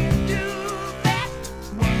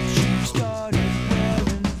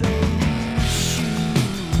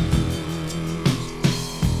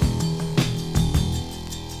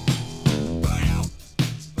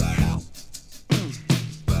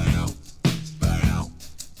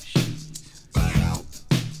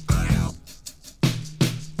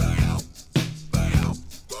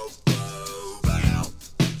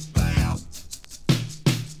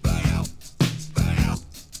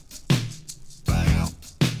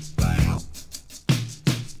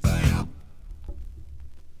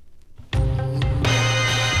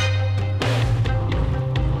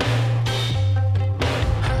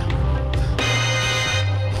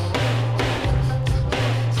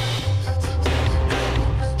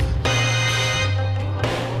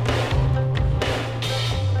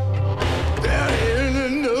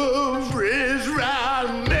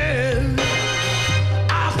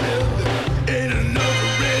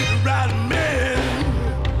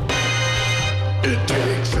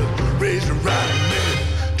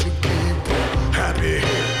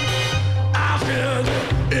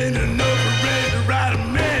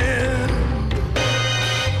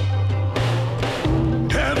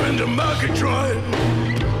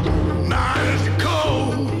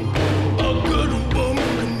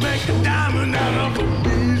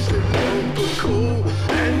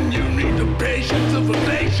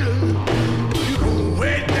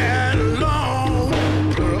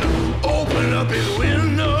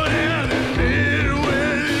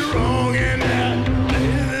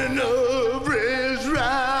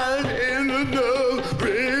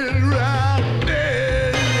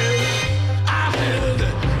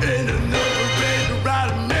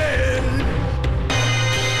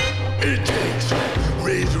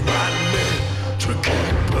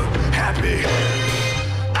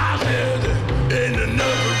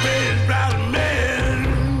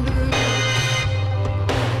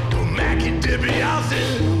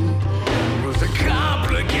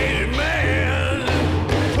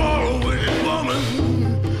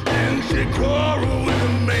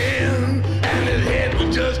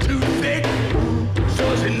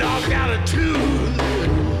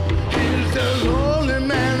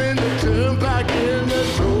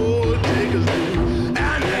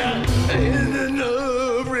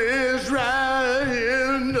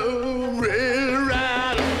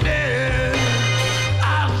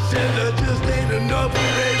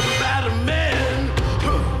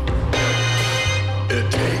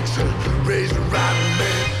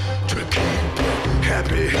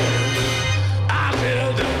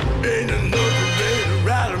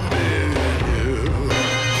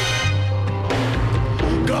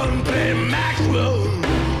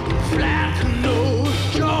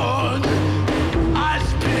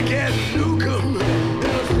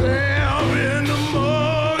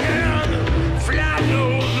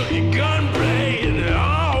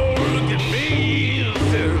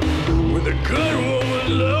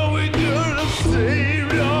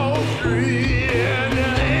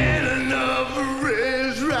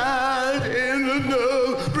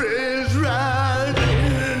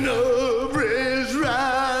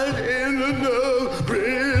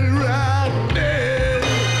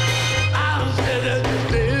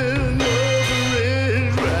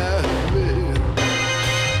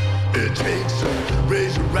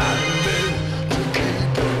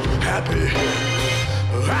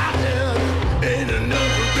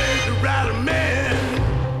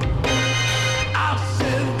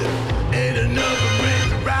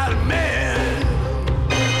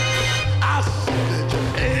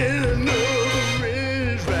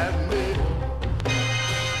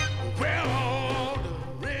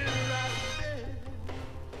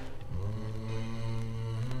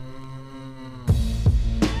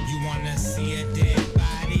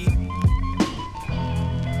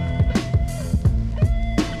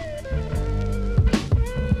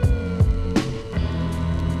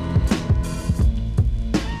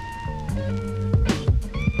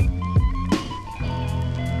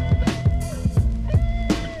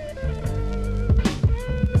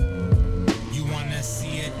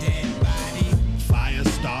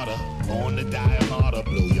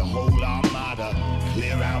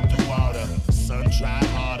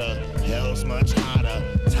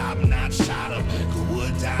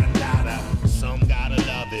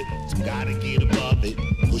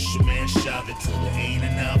shove it till there ain't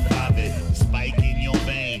enough of it. Spike in your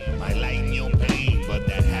vein might lighten your pain, but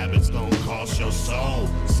that habit's gonna cost your soul.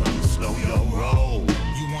 Something slow your roll.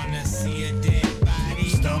 You wanna see a dead body?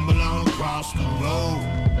 Stumble on across the road.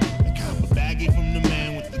 A cop a baggie from the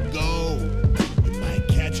man with the gold. You might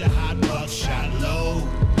catch a hot buck shot low.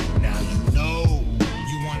 Now you know.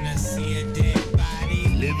 You wanna see a dead body?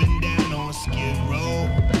 Living down on Skid Row.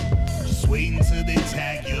 Just wait until they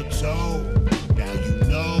tag your toe. Now you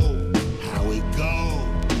know how it go.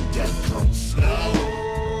 Death comes slow.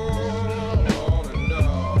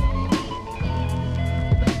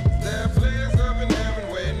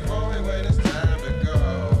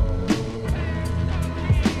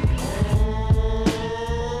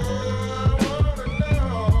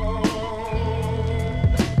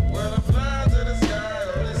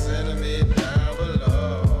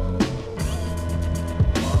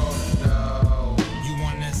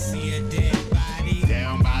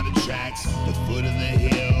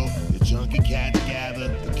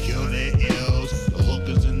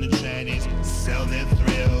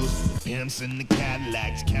 In the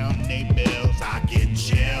Cadillacs counting their bills, I get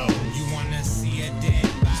chill. You wanna see a dead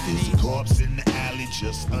body? There's a corpse in the alley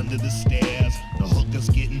just under the stairs. The hookers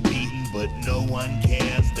getting beaten, but no one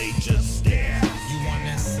cares. They just stare. You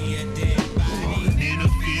wanna see a dead body? Don't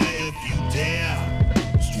interfere if you dare.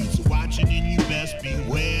 The streets are watching and you best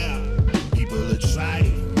beware. People are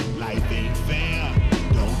trite, life ain't fair.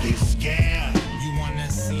 Don't get scared. You wanna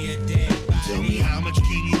see a dead body? Tell me how much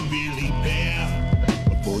can you really bear?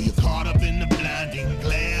 Before you're caught up in the blinding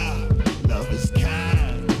glare. Love is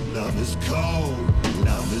kind, love is cold,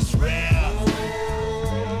 love is rare.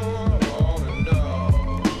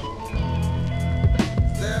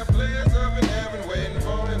 There are players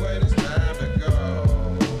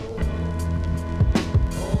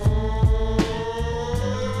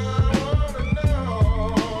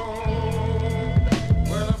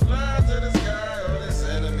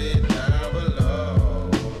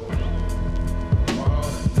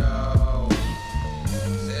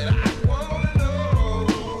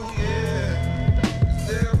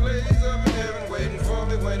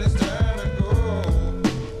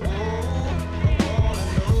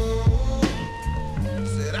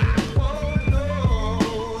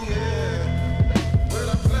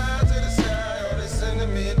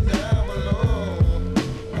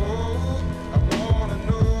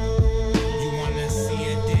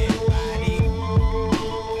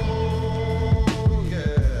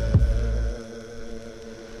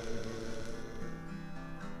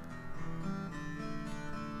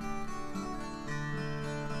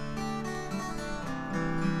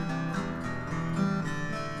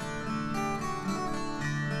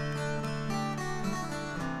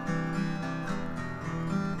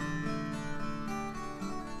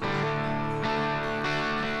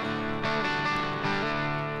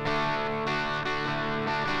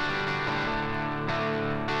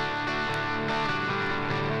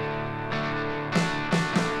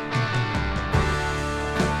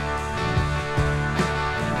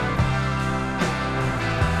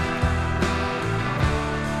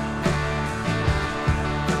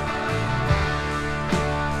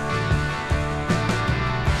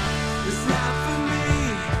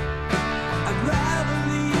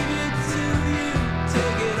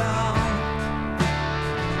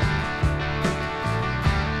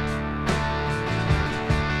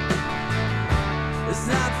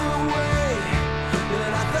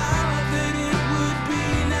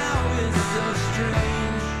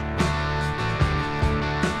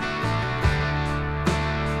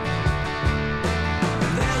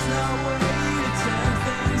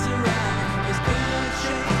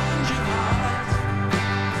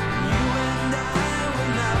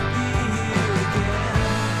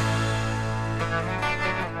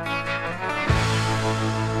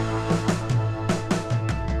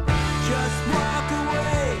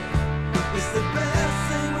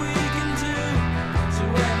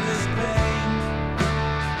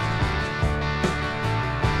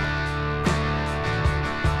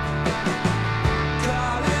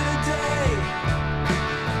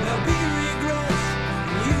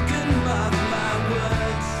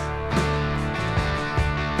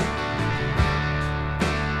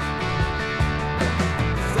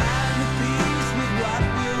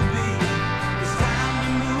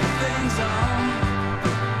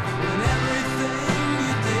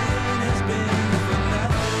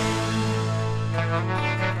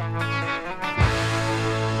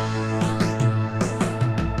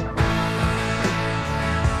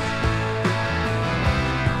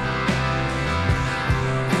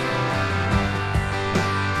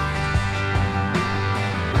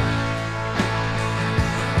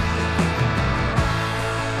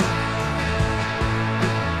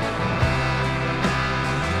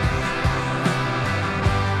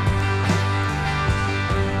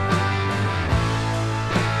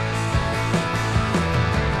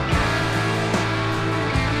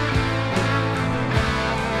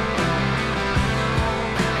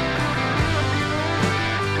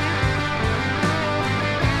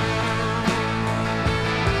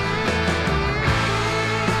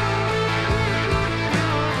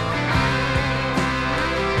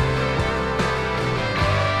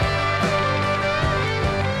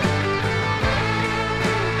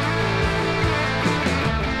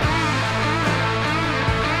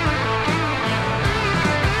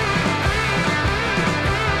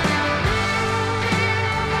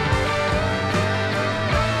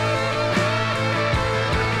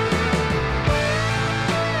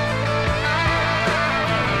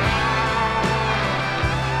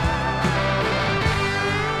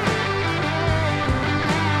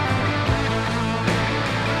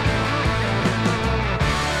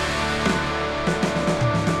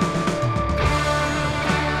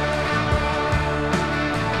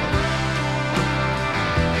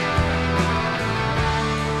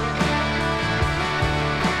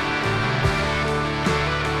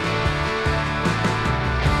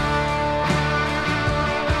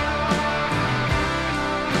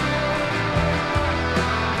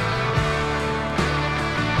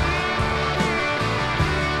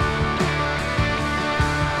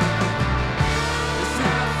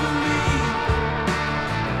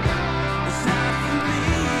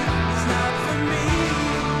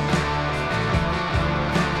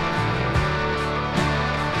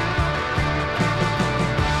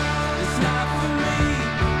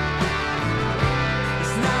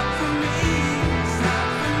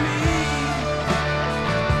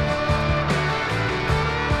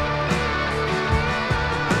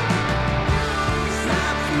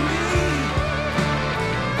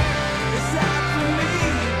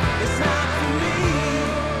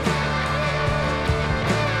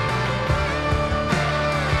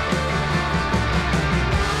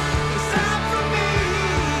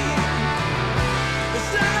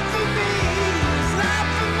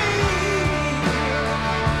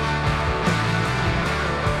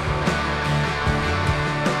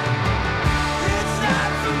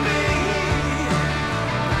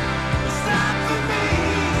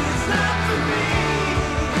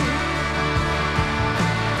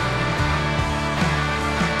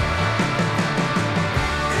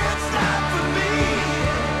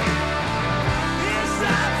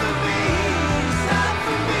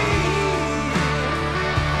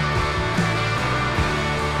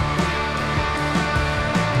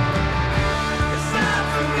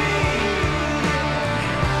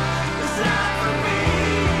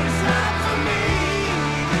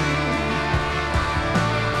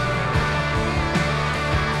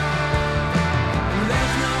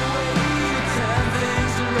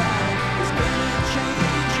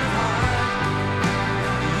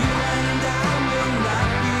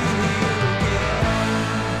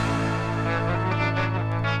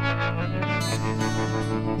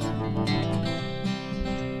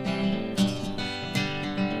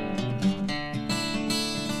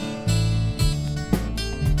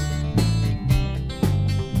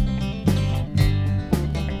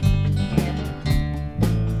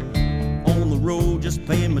just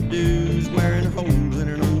paying my dues, wearing holes in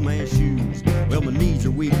an old man's shoes. Well, my knees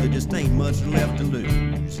are weak, there just ain't much left to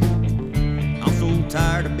lose. I'm so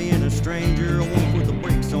tired of being a stranger, I wanna put the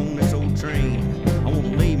brakes on this old train. I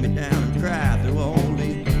wanna lay me down and cry through all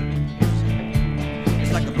these blues.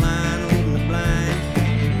 It's like the blind leading the blind,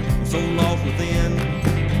 I'm so lost within.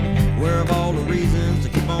 Where have all the reasons to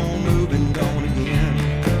keep on moving, going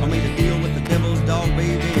again? I made a deal with the devil's dog,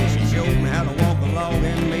 baby. She showed me how to walk a log,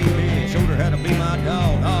 and maybe showed her how to be my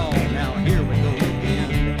dog. Oh, now here we go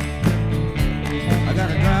again. I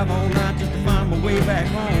gotta drive all night just to find my way back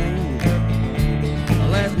home.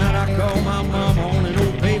 Last night I called my mom on an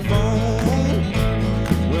old payphone.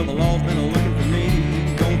 Well, the law's been looking for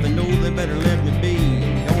me. Don't they know they better let me be?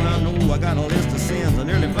 Don't I know I got a list of sins I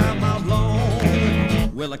nearly 5 miles long?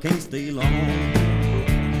 Well, I can't stay long.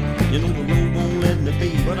 You know the road won't let me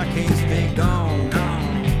be, but I can't stay gone. No.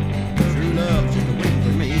 True love's just waiting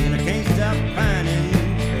for me, and I can't stop pining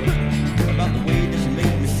about the way that she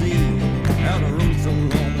made me see how the road's so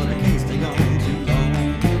long, but I can't stay gone too long.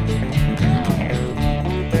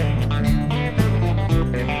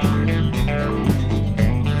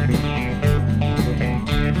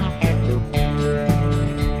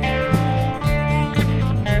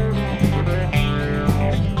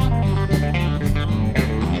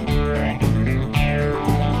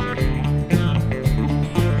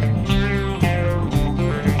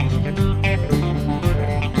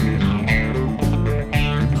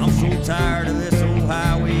 Tired of this old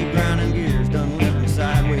highway, grinding gears, done living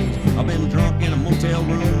sideways. I've been drunk in a motel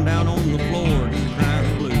room, down on the floor, just crying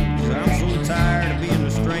the blues. I'm so tired of being a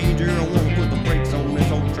stranger, I wanna put the brakes on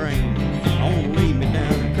this old train. I wanna lay me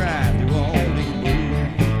down and cry through all these blues.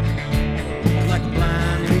 It's like a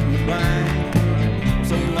blind leading the blind, I'm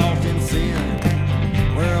so lost in sin.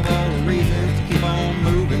 Where have all the reasons to keep on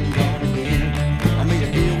moving, gone again? I made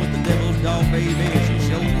a deal with the devil's dog, baby. She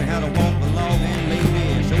showed me how to walk the log, and maybe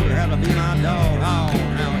showed her how to be my dog. Oh,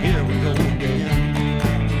 now here we go again.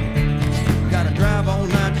 Gotta drive all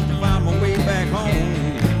night just to find my way back home.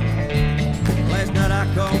 Last night I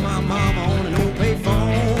called my mama on an old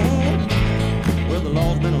payphone. Well, the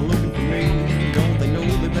law's been a-looking for me. Don't they know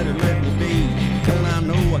they better let me be? Don't I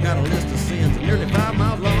know I got a list of sins nearly 5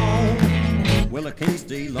 miles long? Well, I can't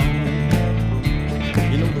stay long.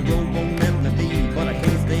 You know the road won't let me be, but I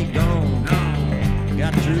can't stay gone. No.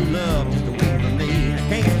 Got true love just waiting for me. I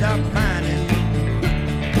can't stop pining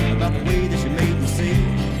about the way that she made me see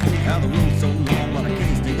how the road's so long, but I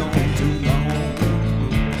can't stay gone too long.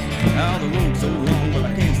 How the road's so long, but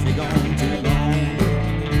I can't stay gone too long.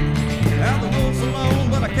 How the road's so long,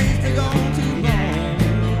 but I can't stay gone too long.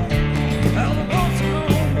 How the road's so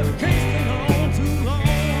long, but I can't stay gone too long.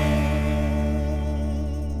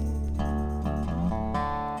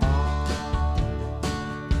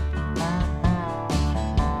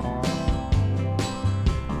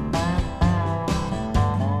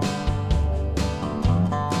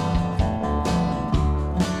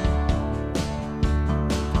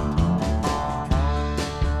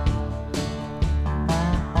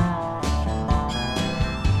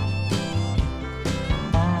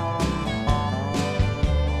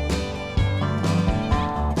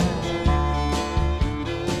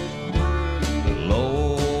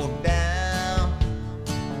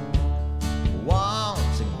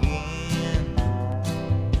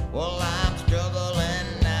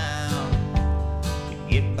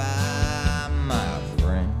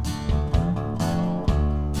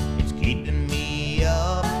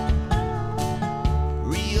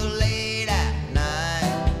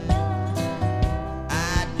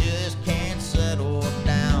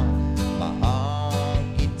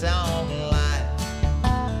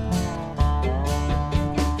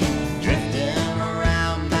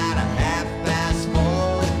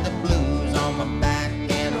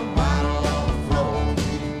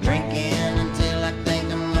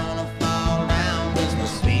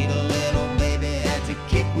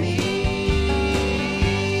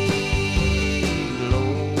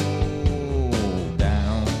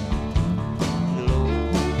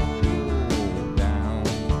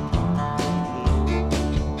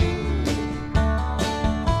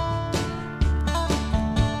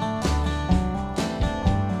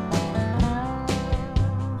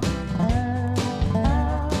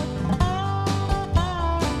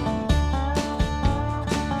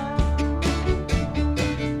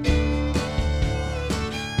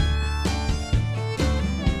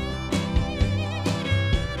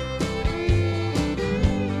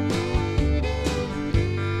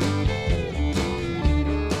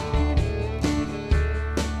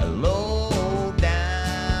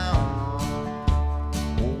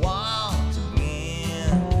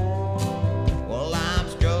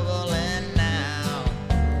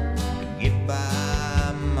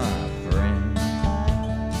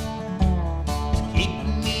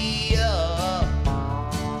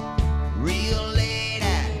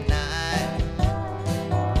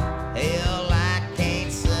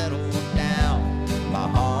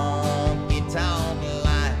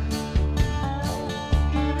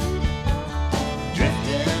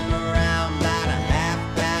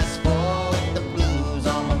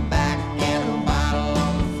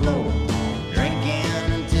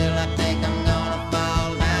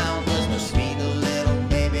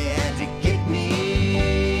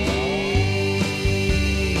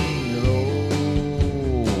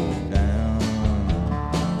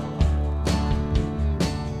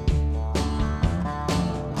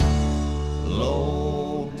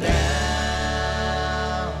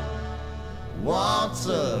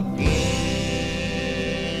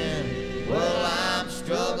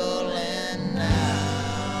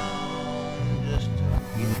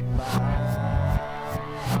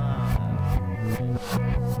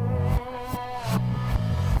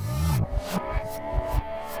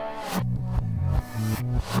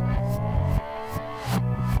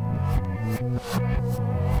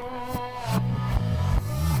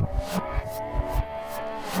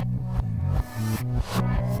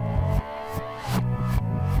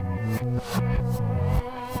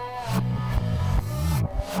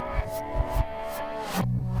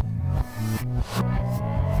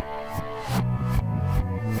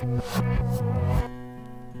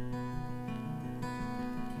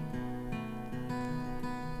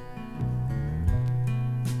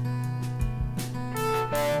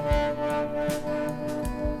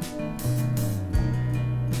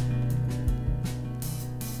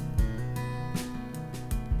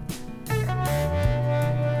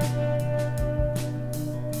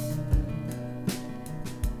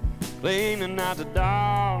 cleaning out the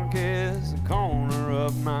darkest corner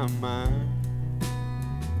of my mind,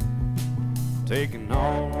 taking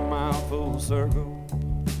all my full circle,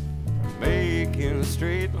 making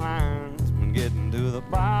straight lines, been getting to the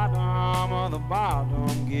bottom of the bottom,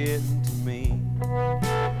 getting to me. I've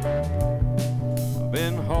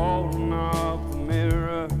been holding up the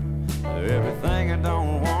mirror to everything I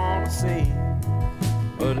don't want to see,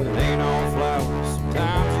 but it ain't all flowers.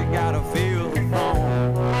 Sometimes you gotta feel the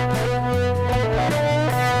thorn.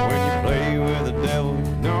 When you play with the devil,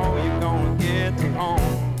 you know you're gonna get the on.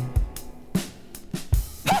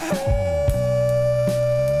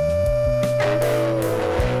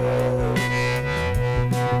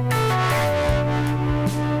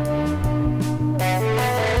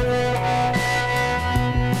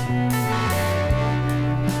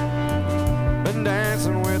 Been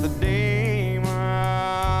dancing with the demons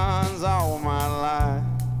all my life.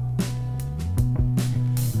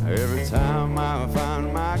 Every time I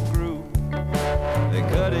find my groove, they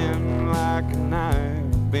cut in like a knife.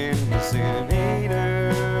 Been a sin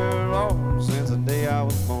eater, Lord, since the day I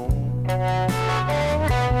was born.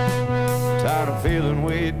 Tired of feeling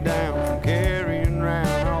weighed down from carrying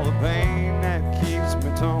around all the pain that keeps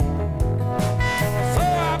me torn. So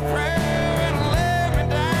I pray and lay me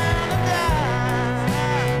down to die.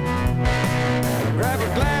 Grab a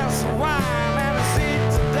glass of wine and a seat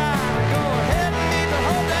to dine and go ahead and leave the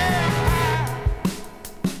whole damn pie.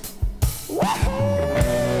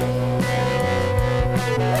 Woohoo!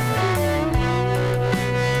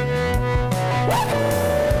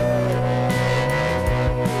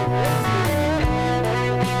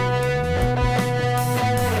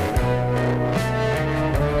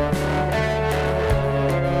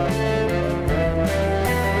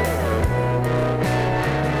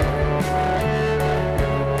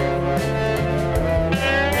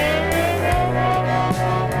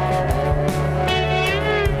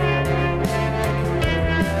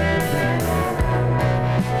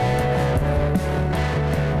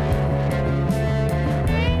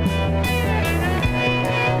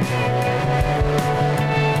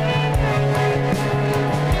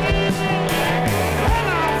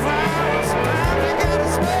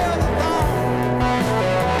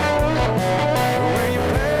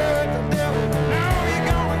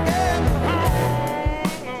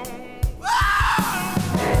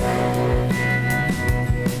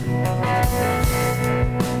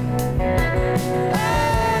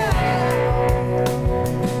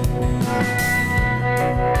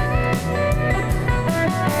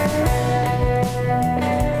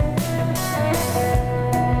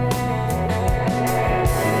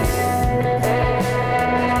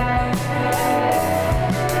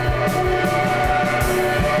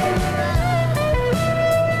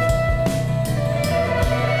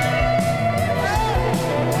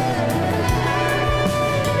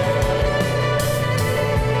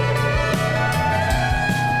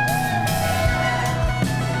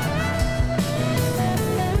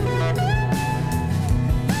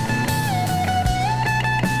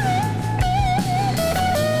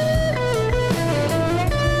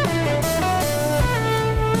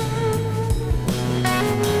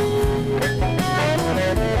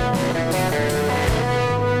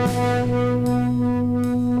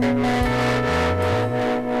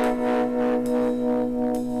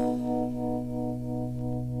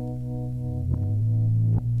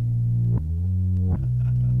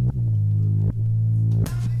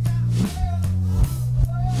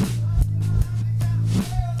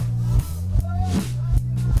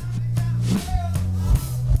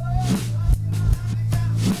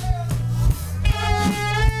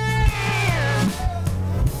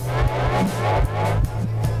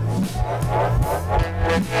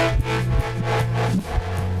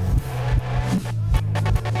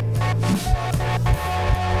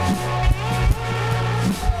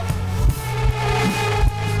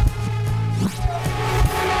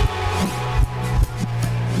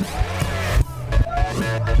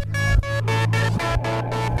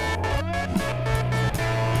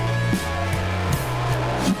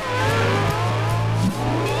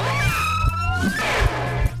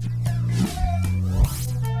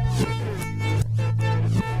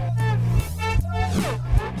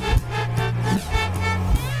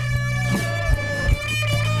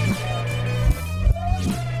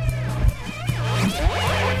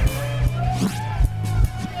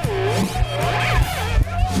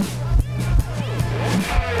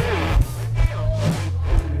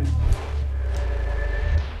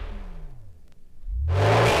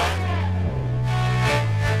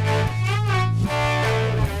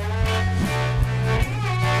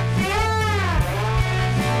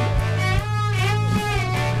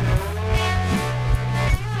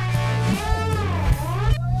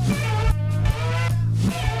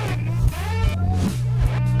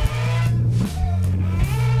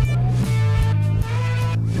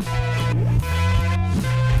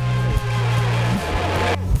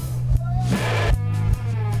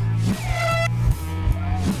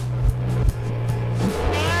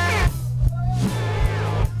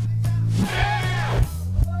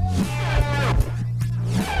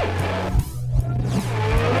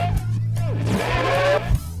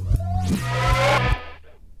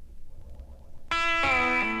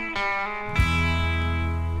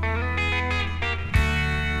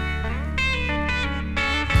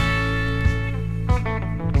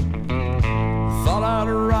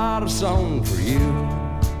 write a song for you,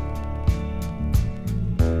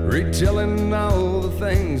 retelling all the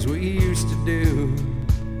things we used to do.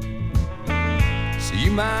 So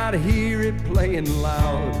you might hear it playing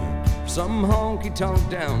loud, some honky-tonk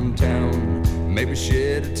downtown, maybe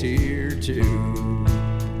shed a tear or two.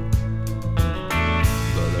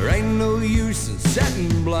 But there ain't no use in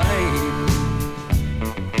setting blame.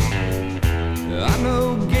 I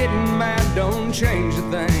know getting mad don't change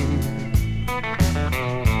a thing.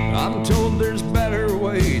 I'm told there's better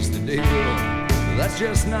ways to deal, but that's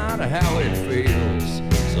just not how it feels.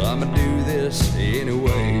 So I'ma do this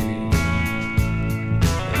anyway. And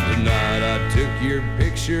tonight I took your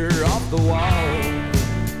picture off the wall.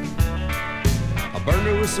 I burned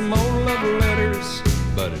it with some old love letters,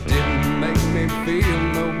 but it didn't make me feel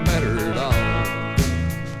no better at all.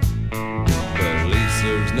 But at least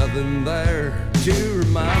there's nothing there to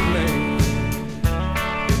remind me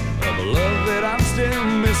of a love that I'm still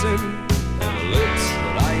missing, and the lips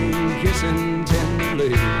that I ain't kissing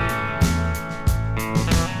tenderly.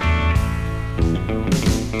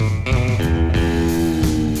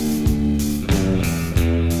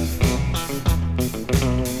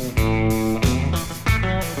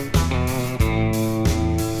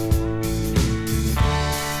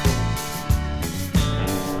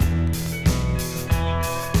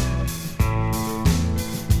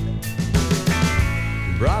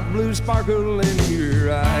 Blue sparkle in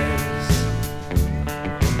your eyes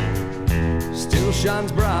still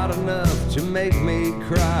shines bright enough to make me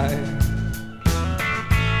cry.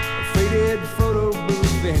 A faded photo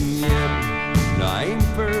booth vignette, no, I ain't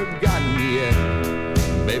forgotten yet.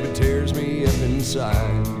 Baby tears me up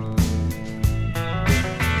inside.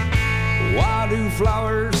 Why do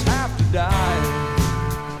flowers have to die?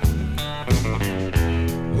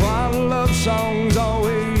 Why love songs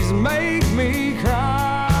always make me cry?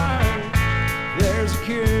 There's a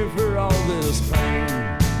cure for all this pain,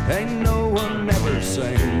 ain't no one ever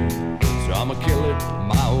sane, so I'ma kill it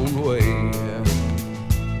my own way.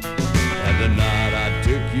 And tonight I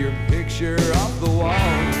took your picture off the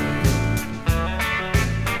wall,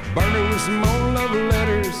 burned it with some old love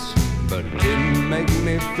letters, but it didn't make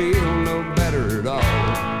me feel no better at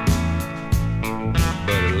all.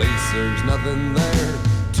 But at least there's nothing there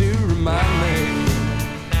to remind me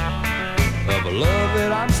of a love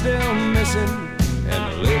that I'm still missing,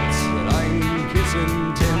 and the lips that I ain't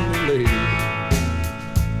kissing tenderly.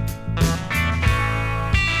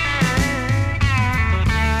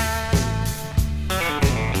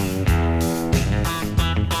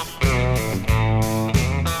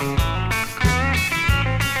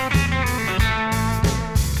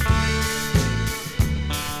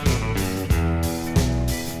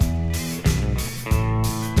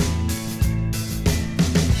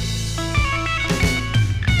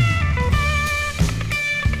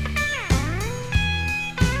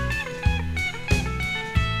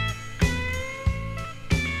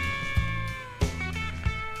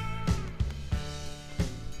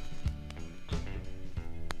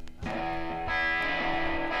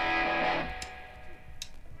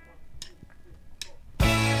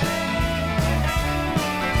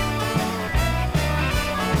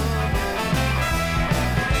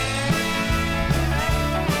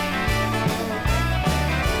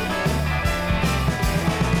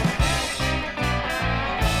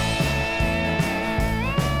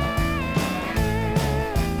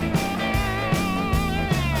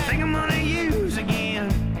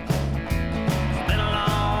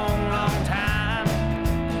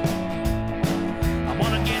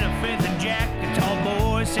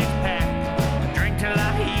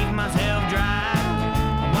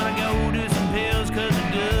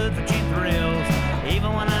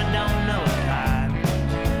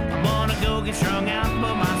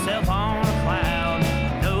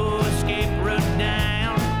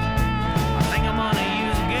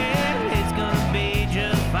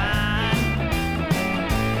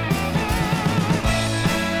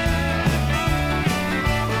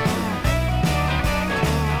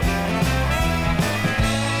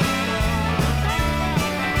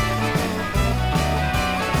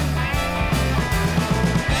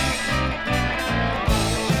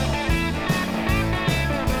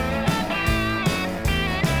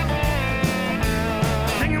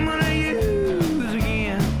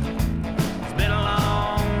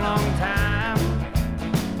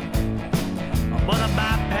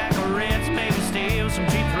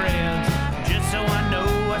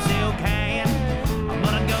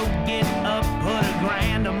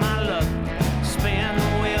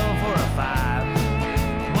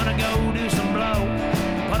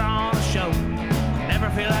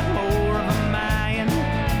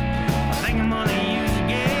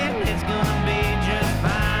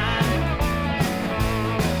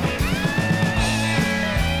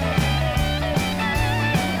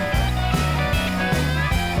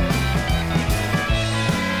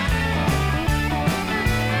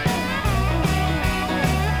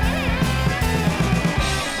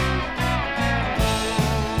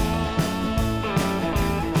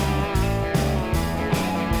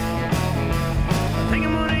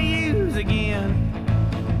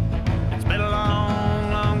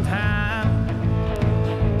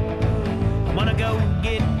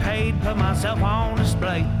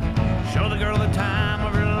 display. Show the girl the time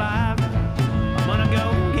of her life. I'm gonna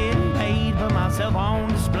go get paid, put myself on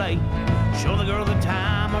display. Show the girl the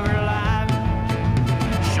time of her life.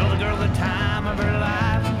 Show the girl the time of her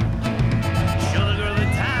life. Show the girl the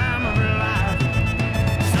time of her life.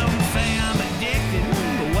 Some say I'm addicted,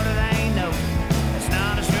 but what do they know? It's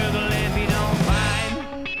not a struggle if you don't fight.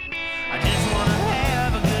 I just wanna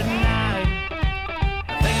have a good night.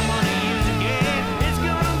 I think I'm gonna use it again. It's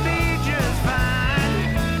gonna be just fine.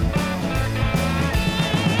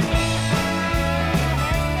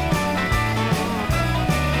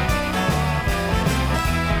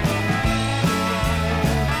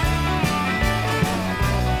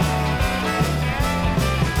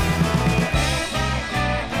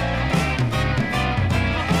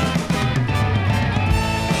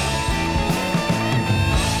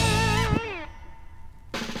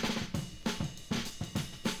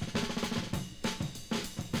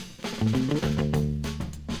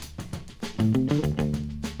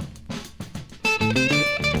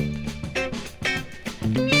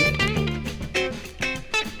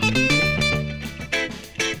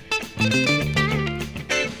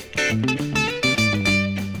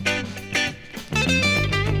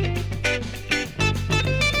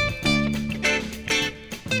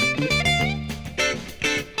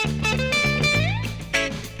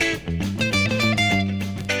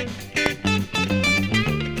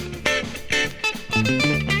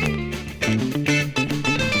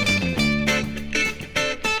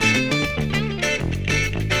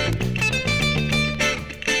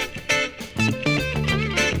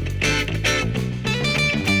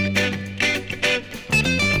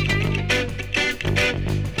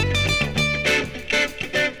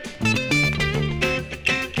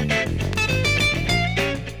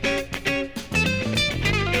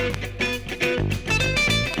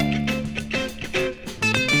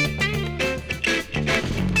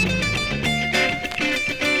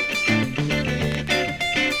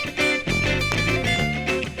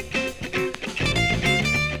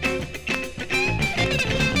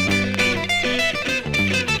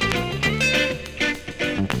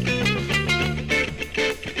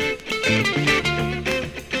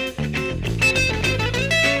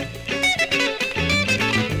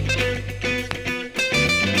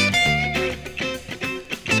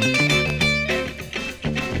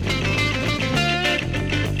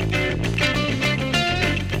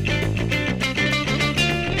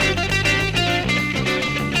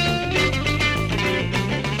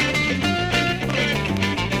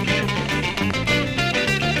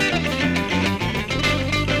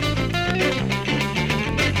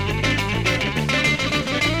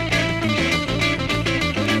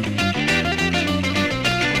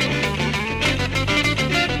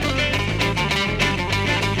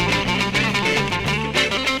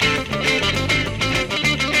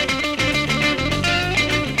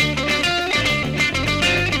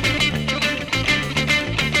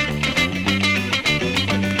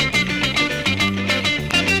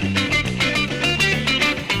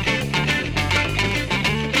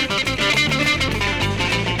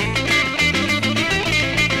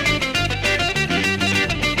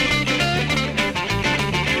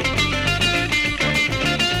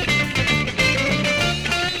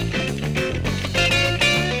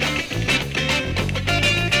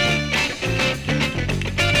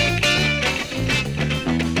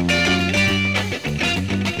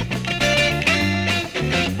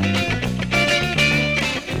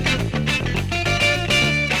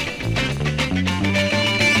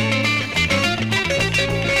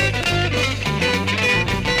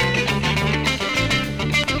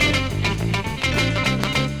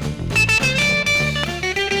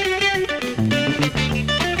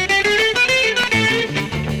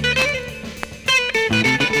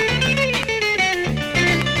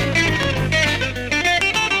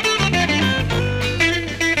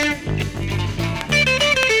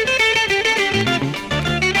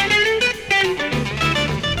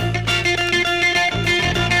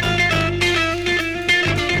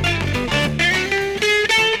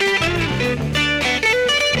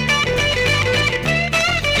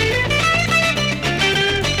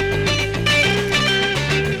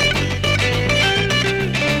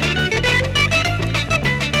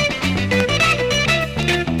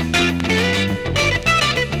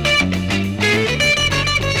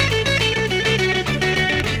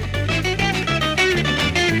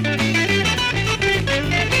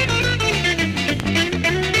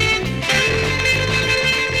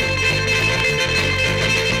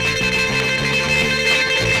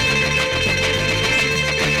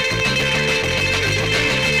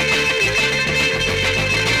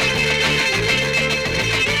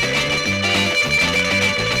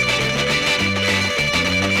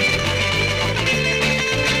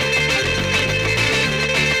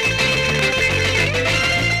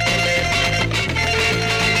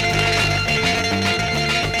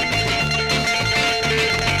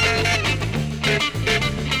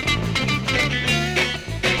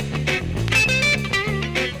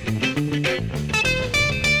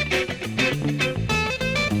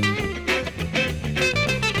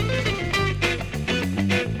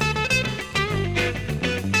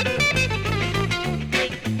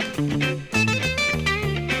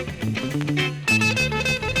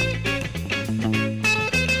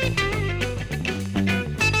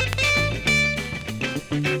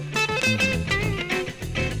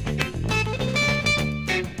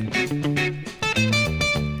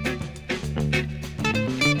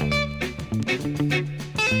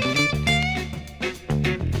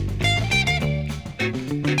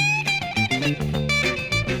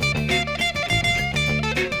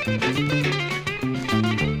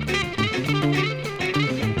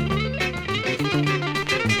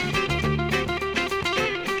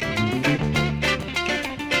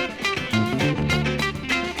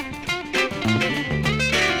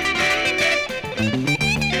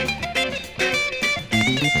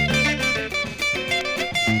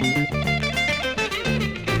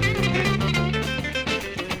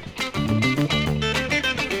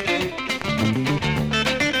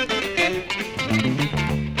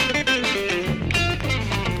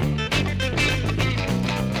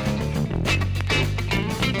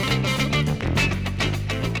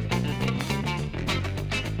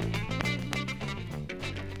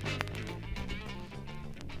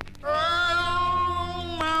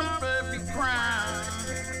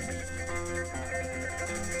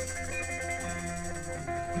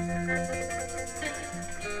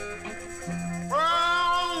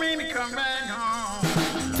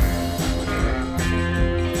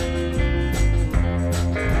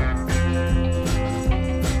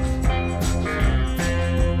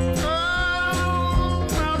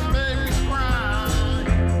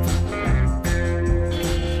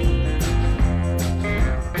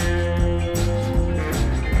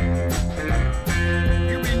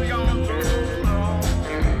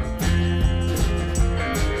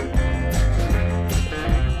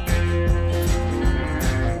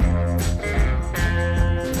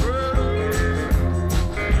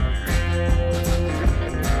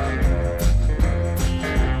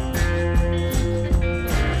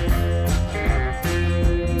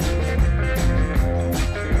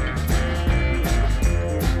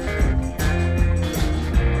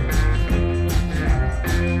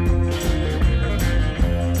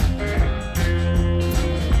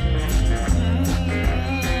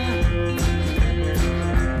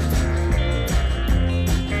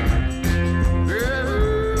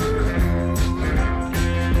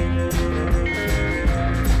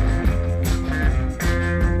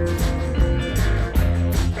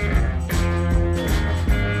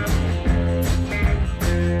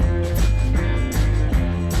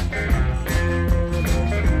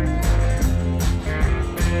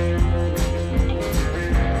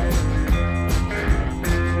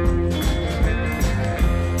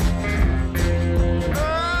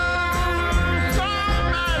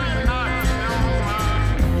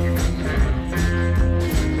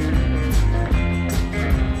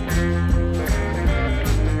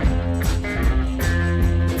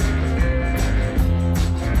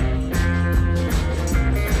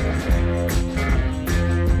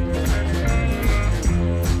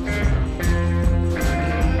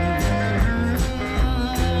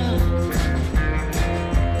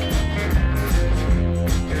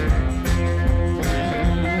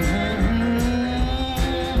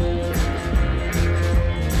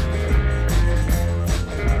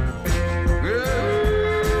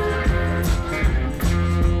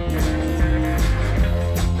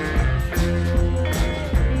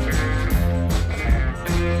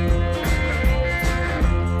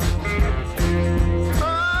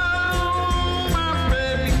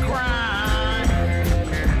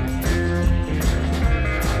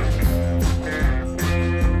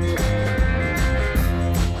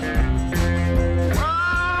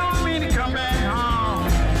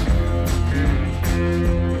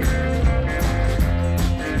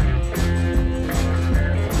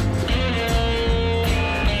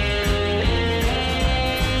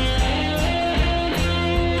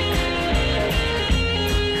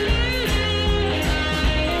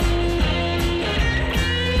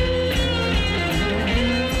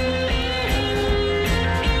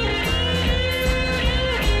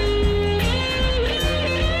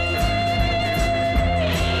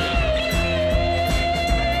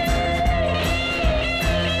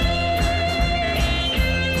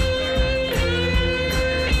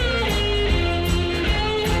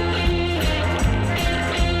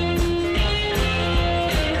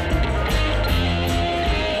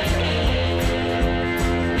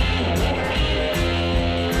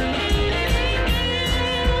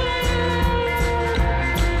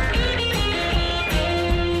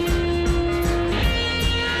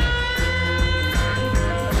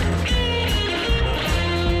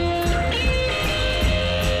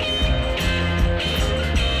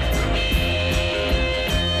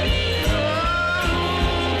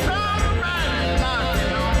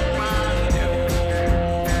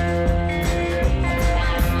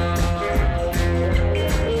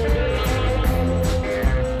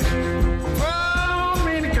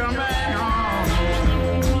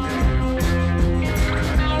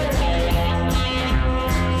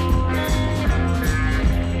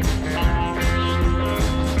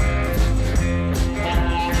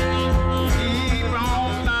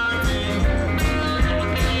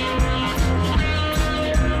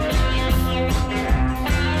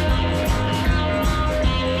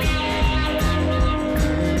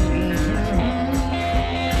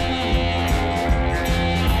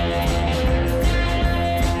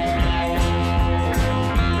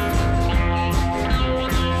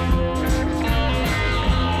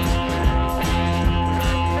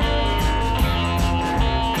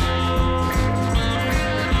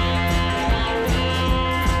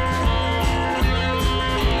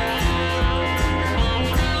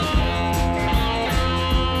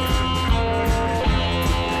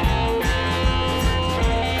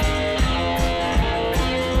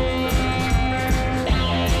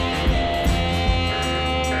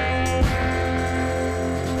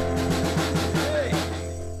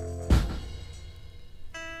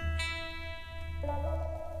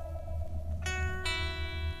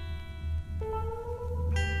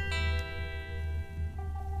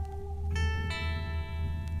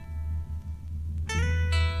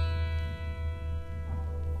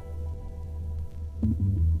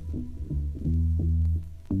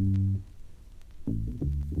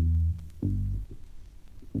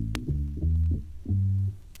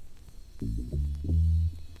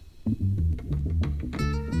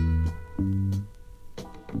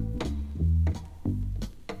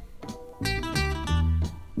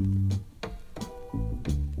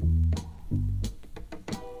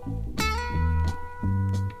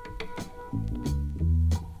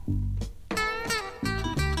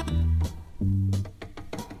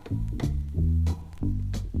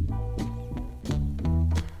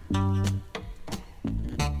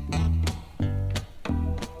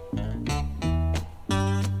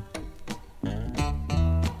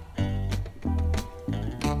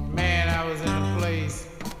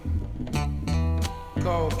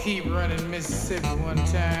 keep running Mississippi one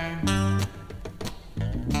time,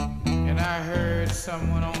 and I heard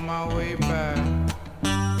someone on my way by.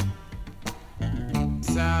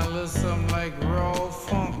 Sound a little something like raw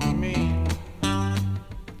funk to me.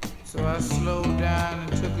 So I slowed down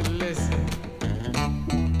and took a listen.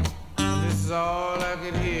 And this is all I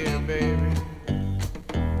could hear, baby.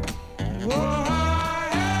 Whoa,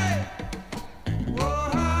 hey!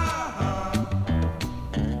 Whoa,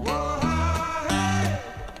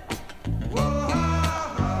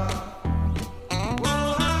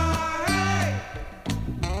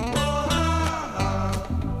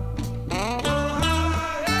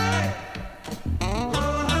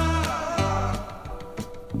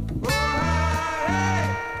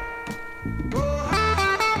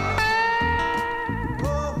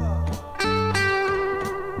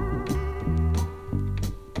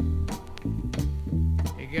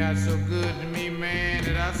 got so good to me, man,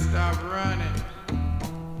 that I stopped running.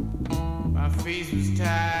 My feet was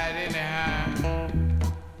tired anyhow.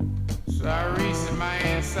 So I reached in my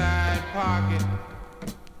inside pocket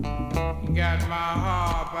and got my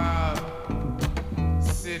harp out.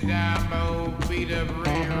 Sit down by old beat up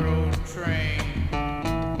railroad train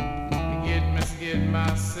to get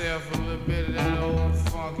myself a little bit of that old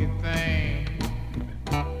funky thing.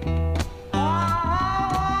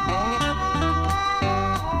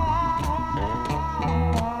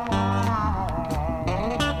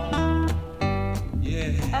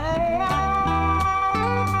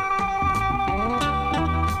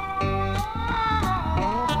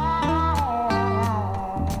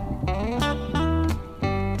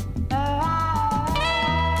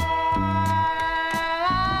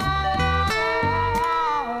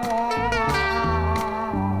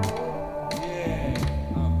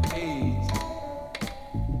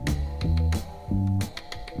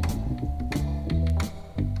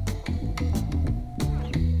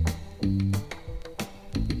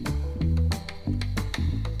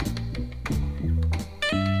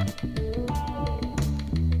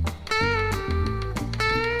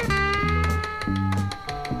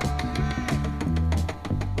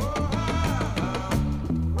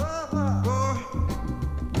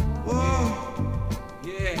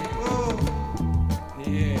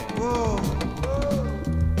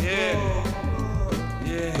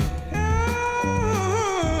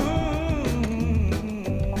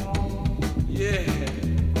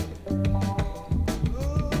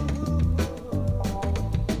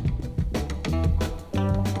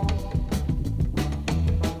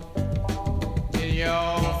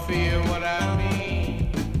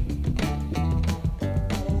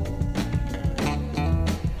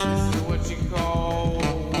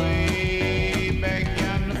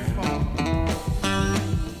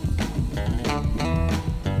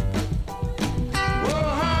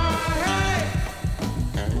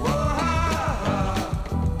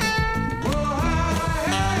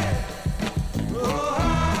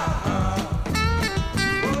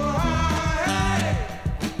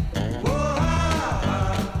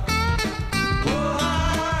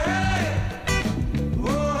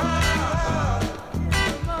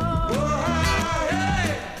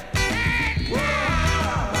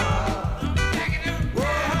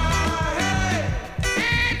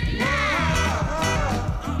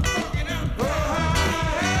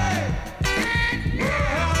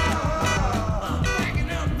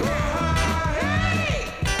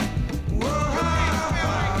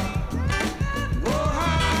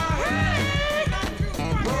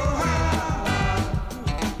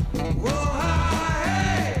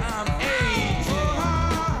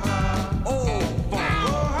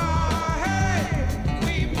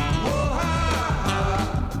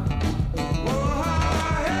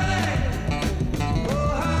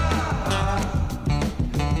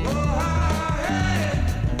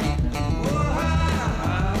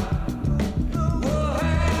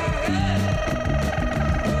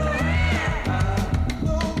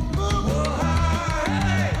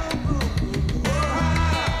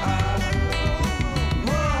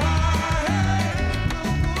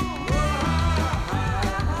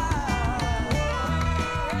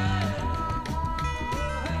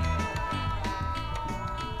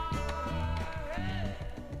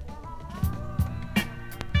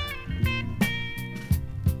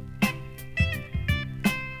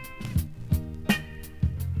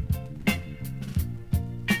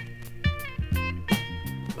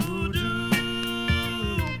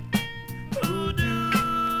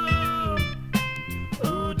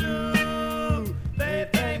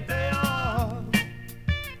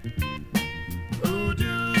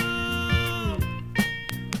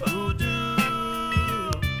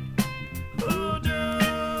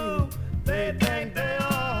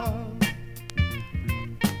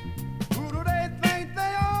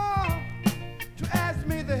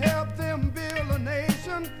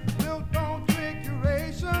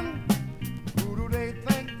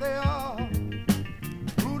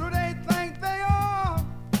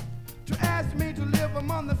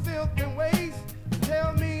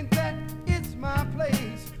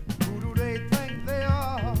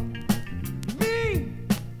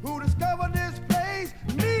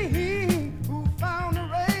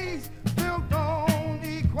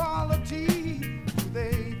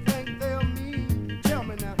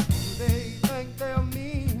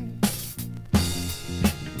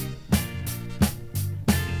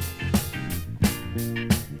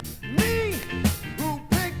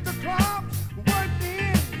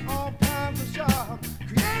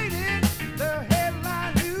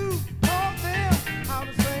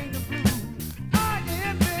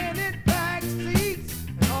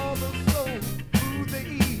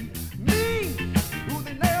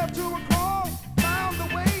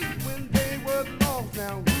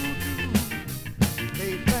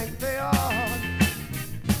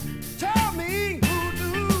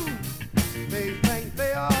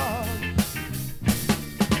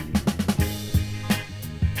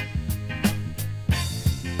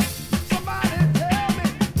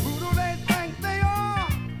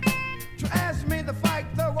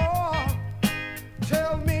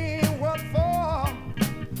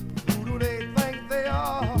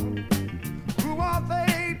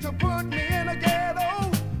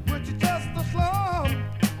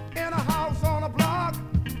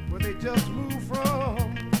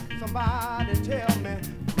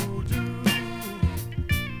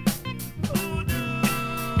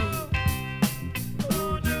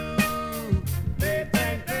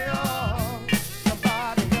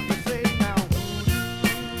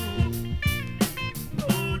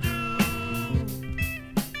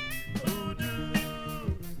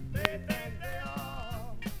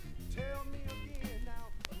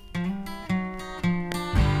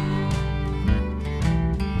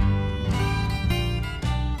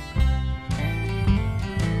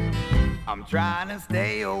 I'm trying to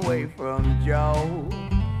stay away from Joe.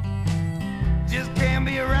 Just can't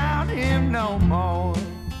be around him no more.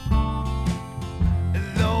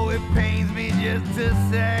 Though it pains me just to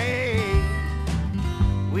say,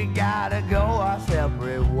 we gotta go our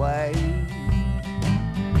separate ways.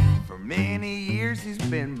 For many years he's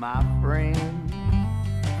been my friend,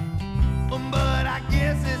 but I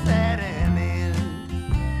guess it's had an end.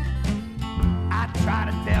 I try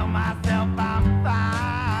to tell myself I'm fine,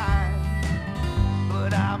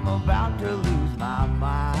 but I'm about to lose my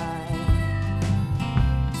mind.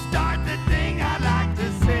 Start to think I'd like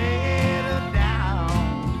to settle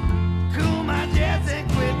down, cool my jets and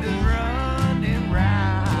quit the running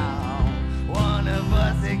round. One of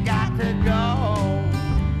us had got to go,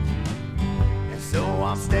 and so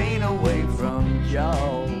I'm staying away from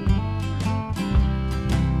Joe.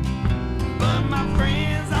 But my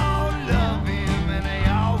friends all love him and they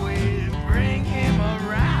always bring him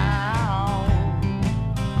around.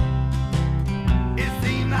 It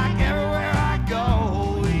seems like everywhere I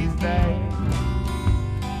go he's there.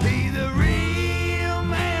 He's a real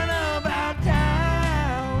man about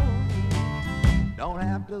town. Don't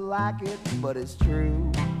have to like it, but it's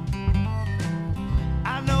true.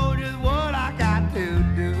 I know just what I got to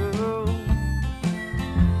do,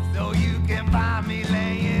 so you can find me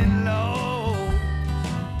laying low,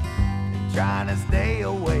 trying to stay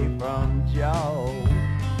away from Joe.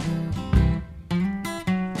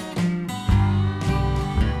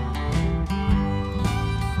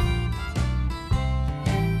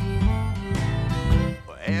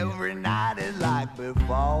 Every night is like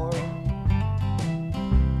before.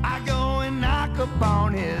 I go and knock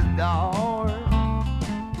upon his door.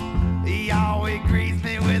 He always greets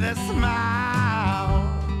me with a smile,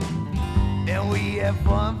 and we have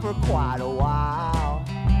fun for quite a while.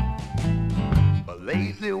 But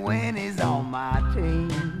lately when he's on my team,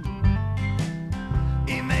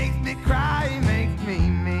 he makes me cry, he makes me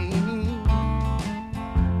mean.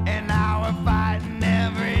 And now we're fighting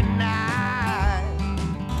every night,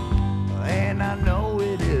 and I know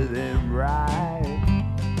it isn't right.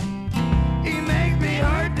 He makes me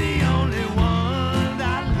hurt the only ones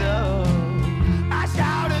I love. I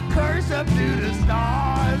shout a curse up to the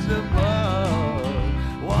stars above.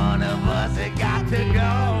 One of us had got to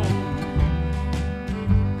go,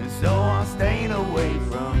 and so I'm staying away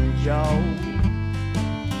from Joe.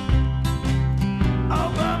 Oh,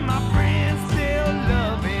 but my friends still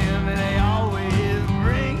love him and they always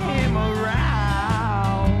bring him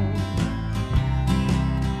around.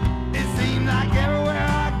 It seems like everywhere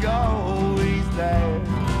I go he's there.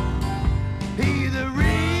 He's a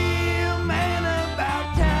real man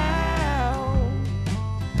about town.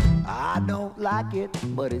 I don't like it,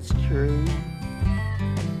 but it's true.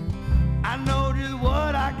 I know just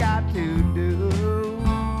what I got to do,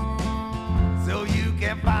 so you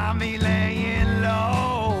can find me laying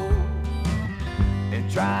low and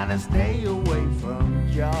trying to stay away from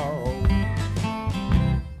Joe.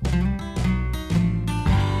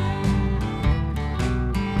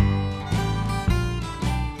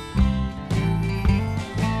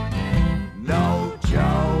 No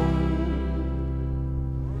Joe.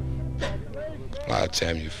 A lot of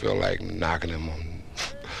times you feel like knocking them on,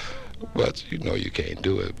 but you know you can't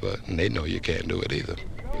do it, but they know you can't do it either.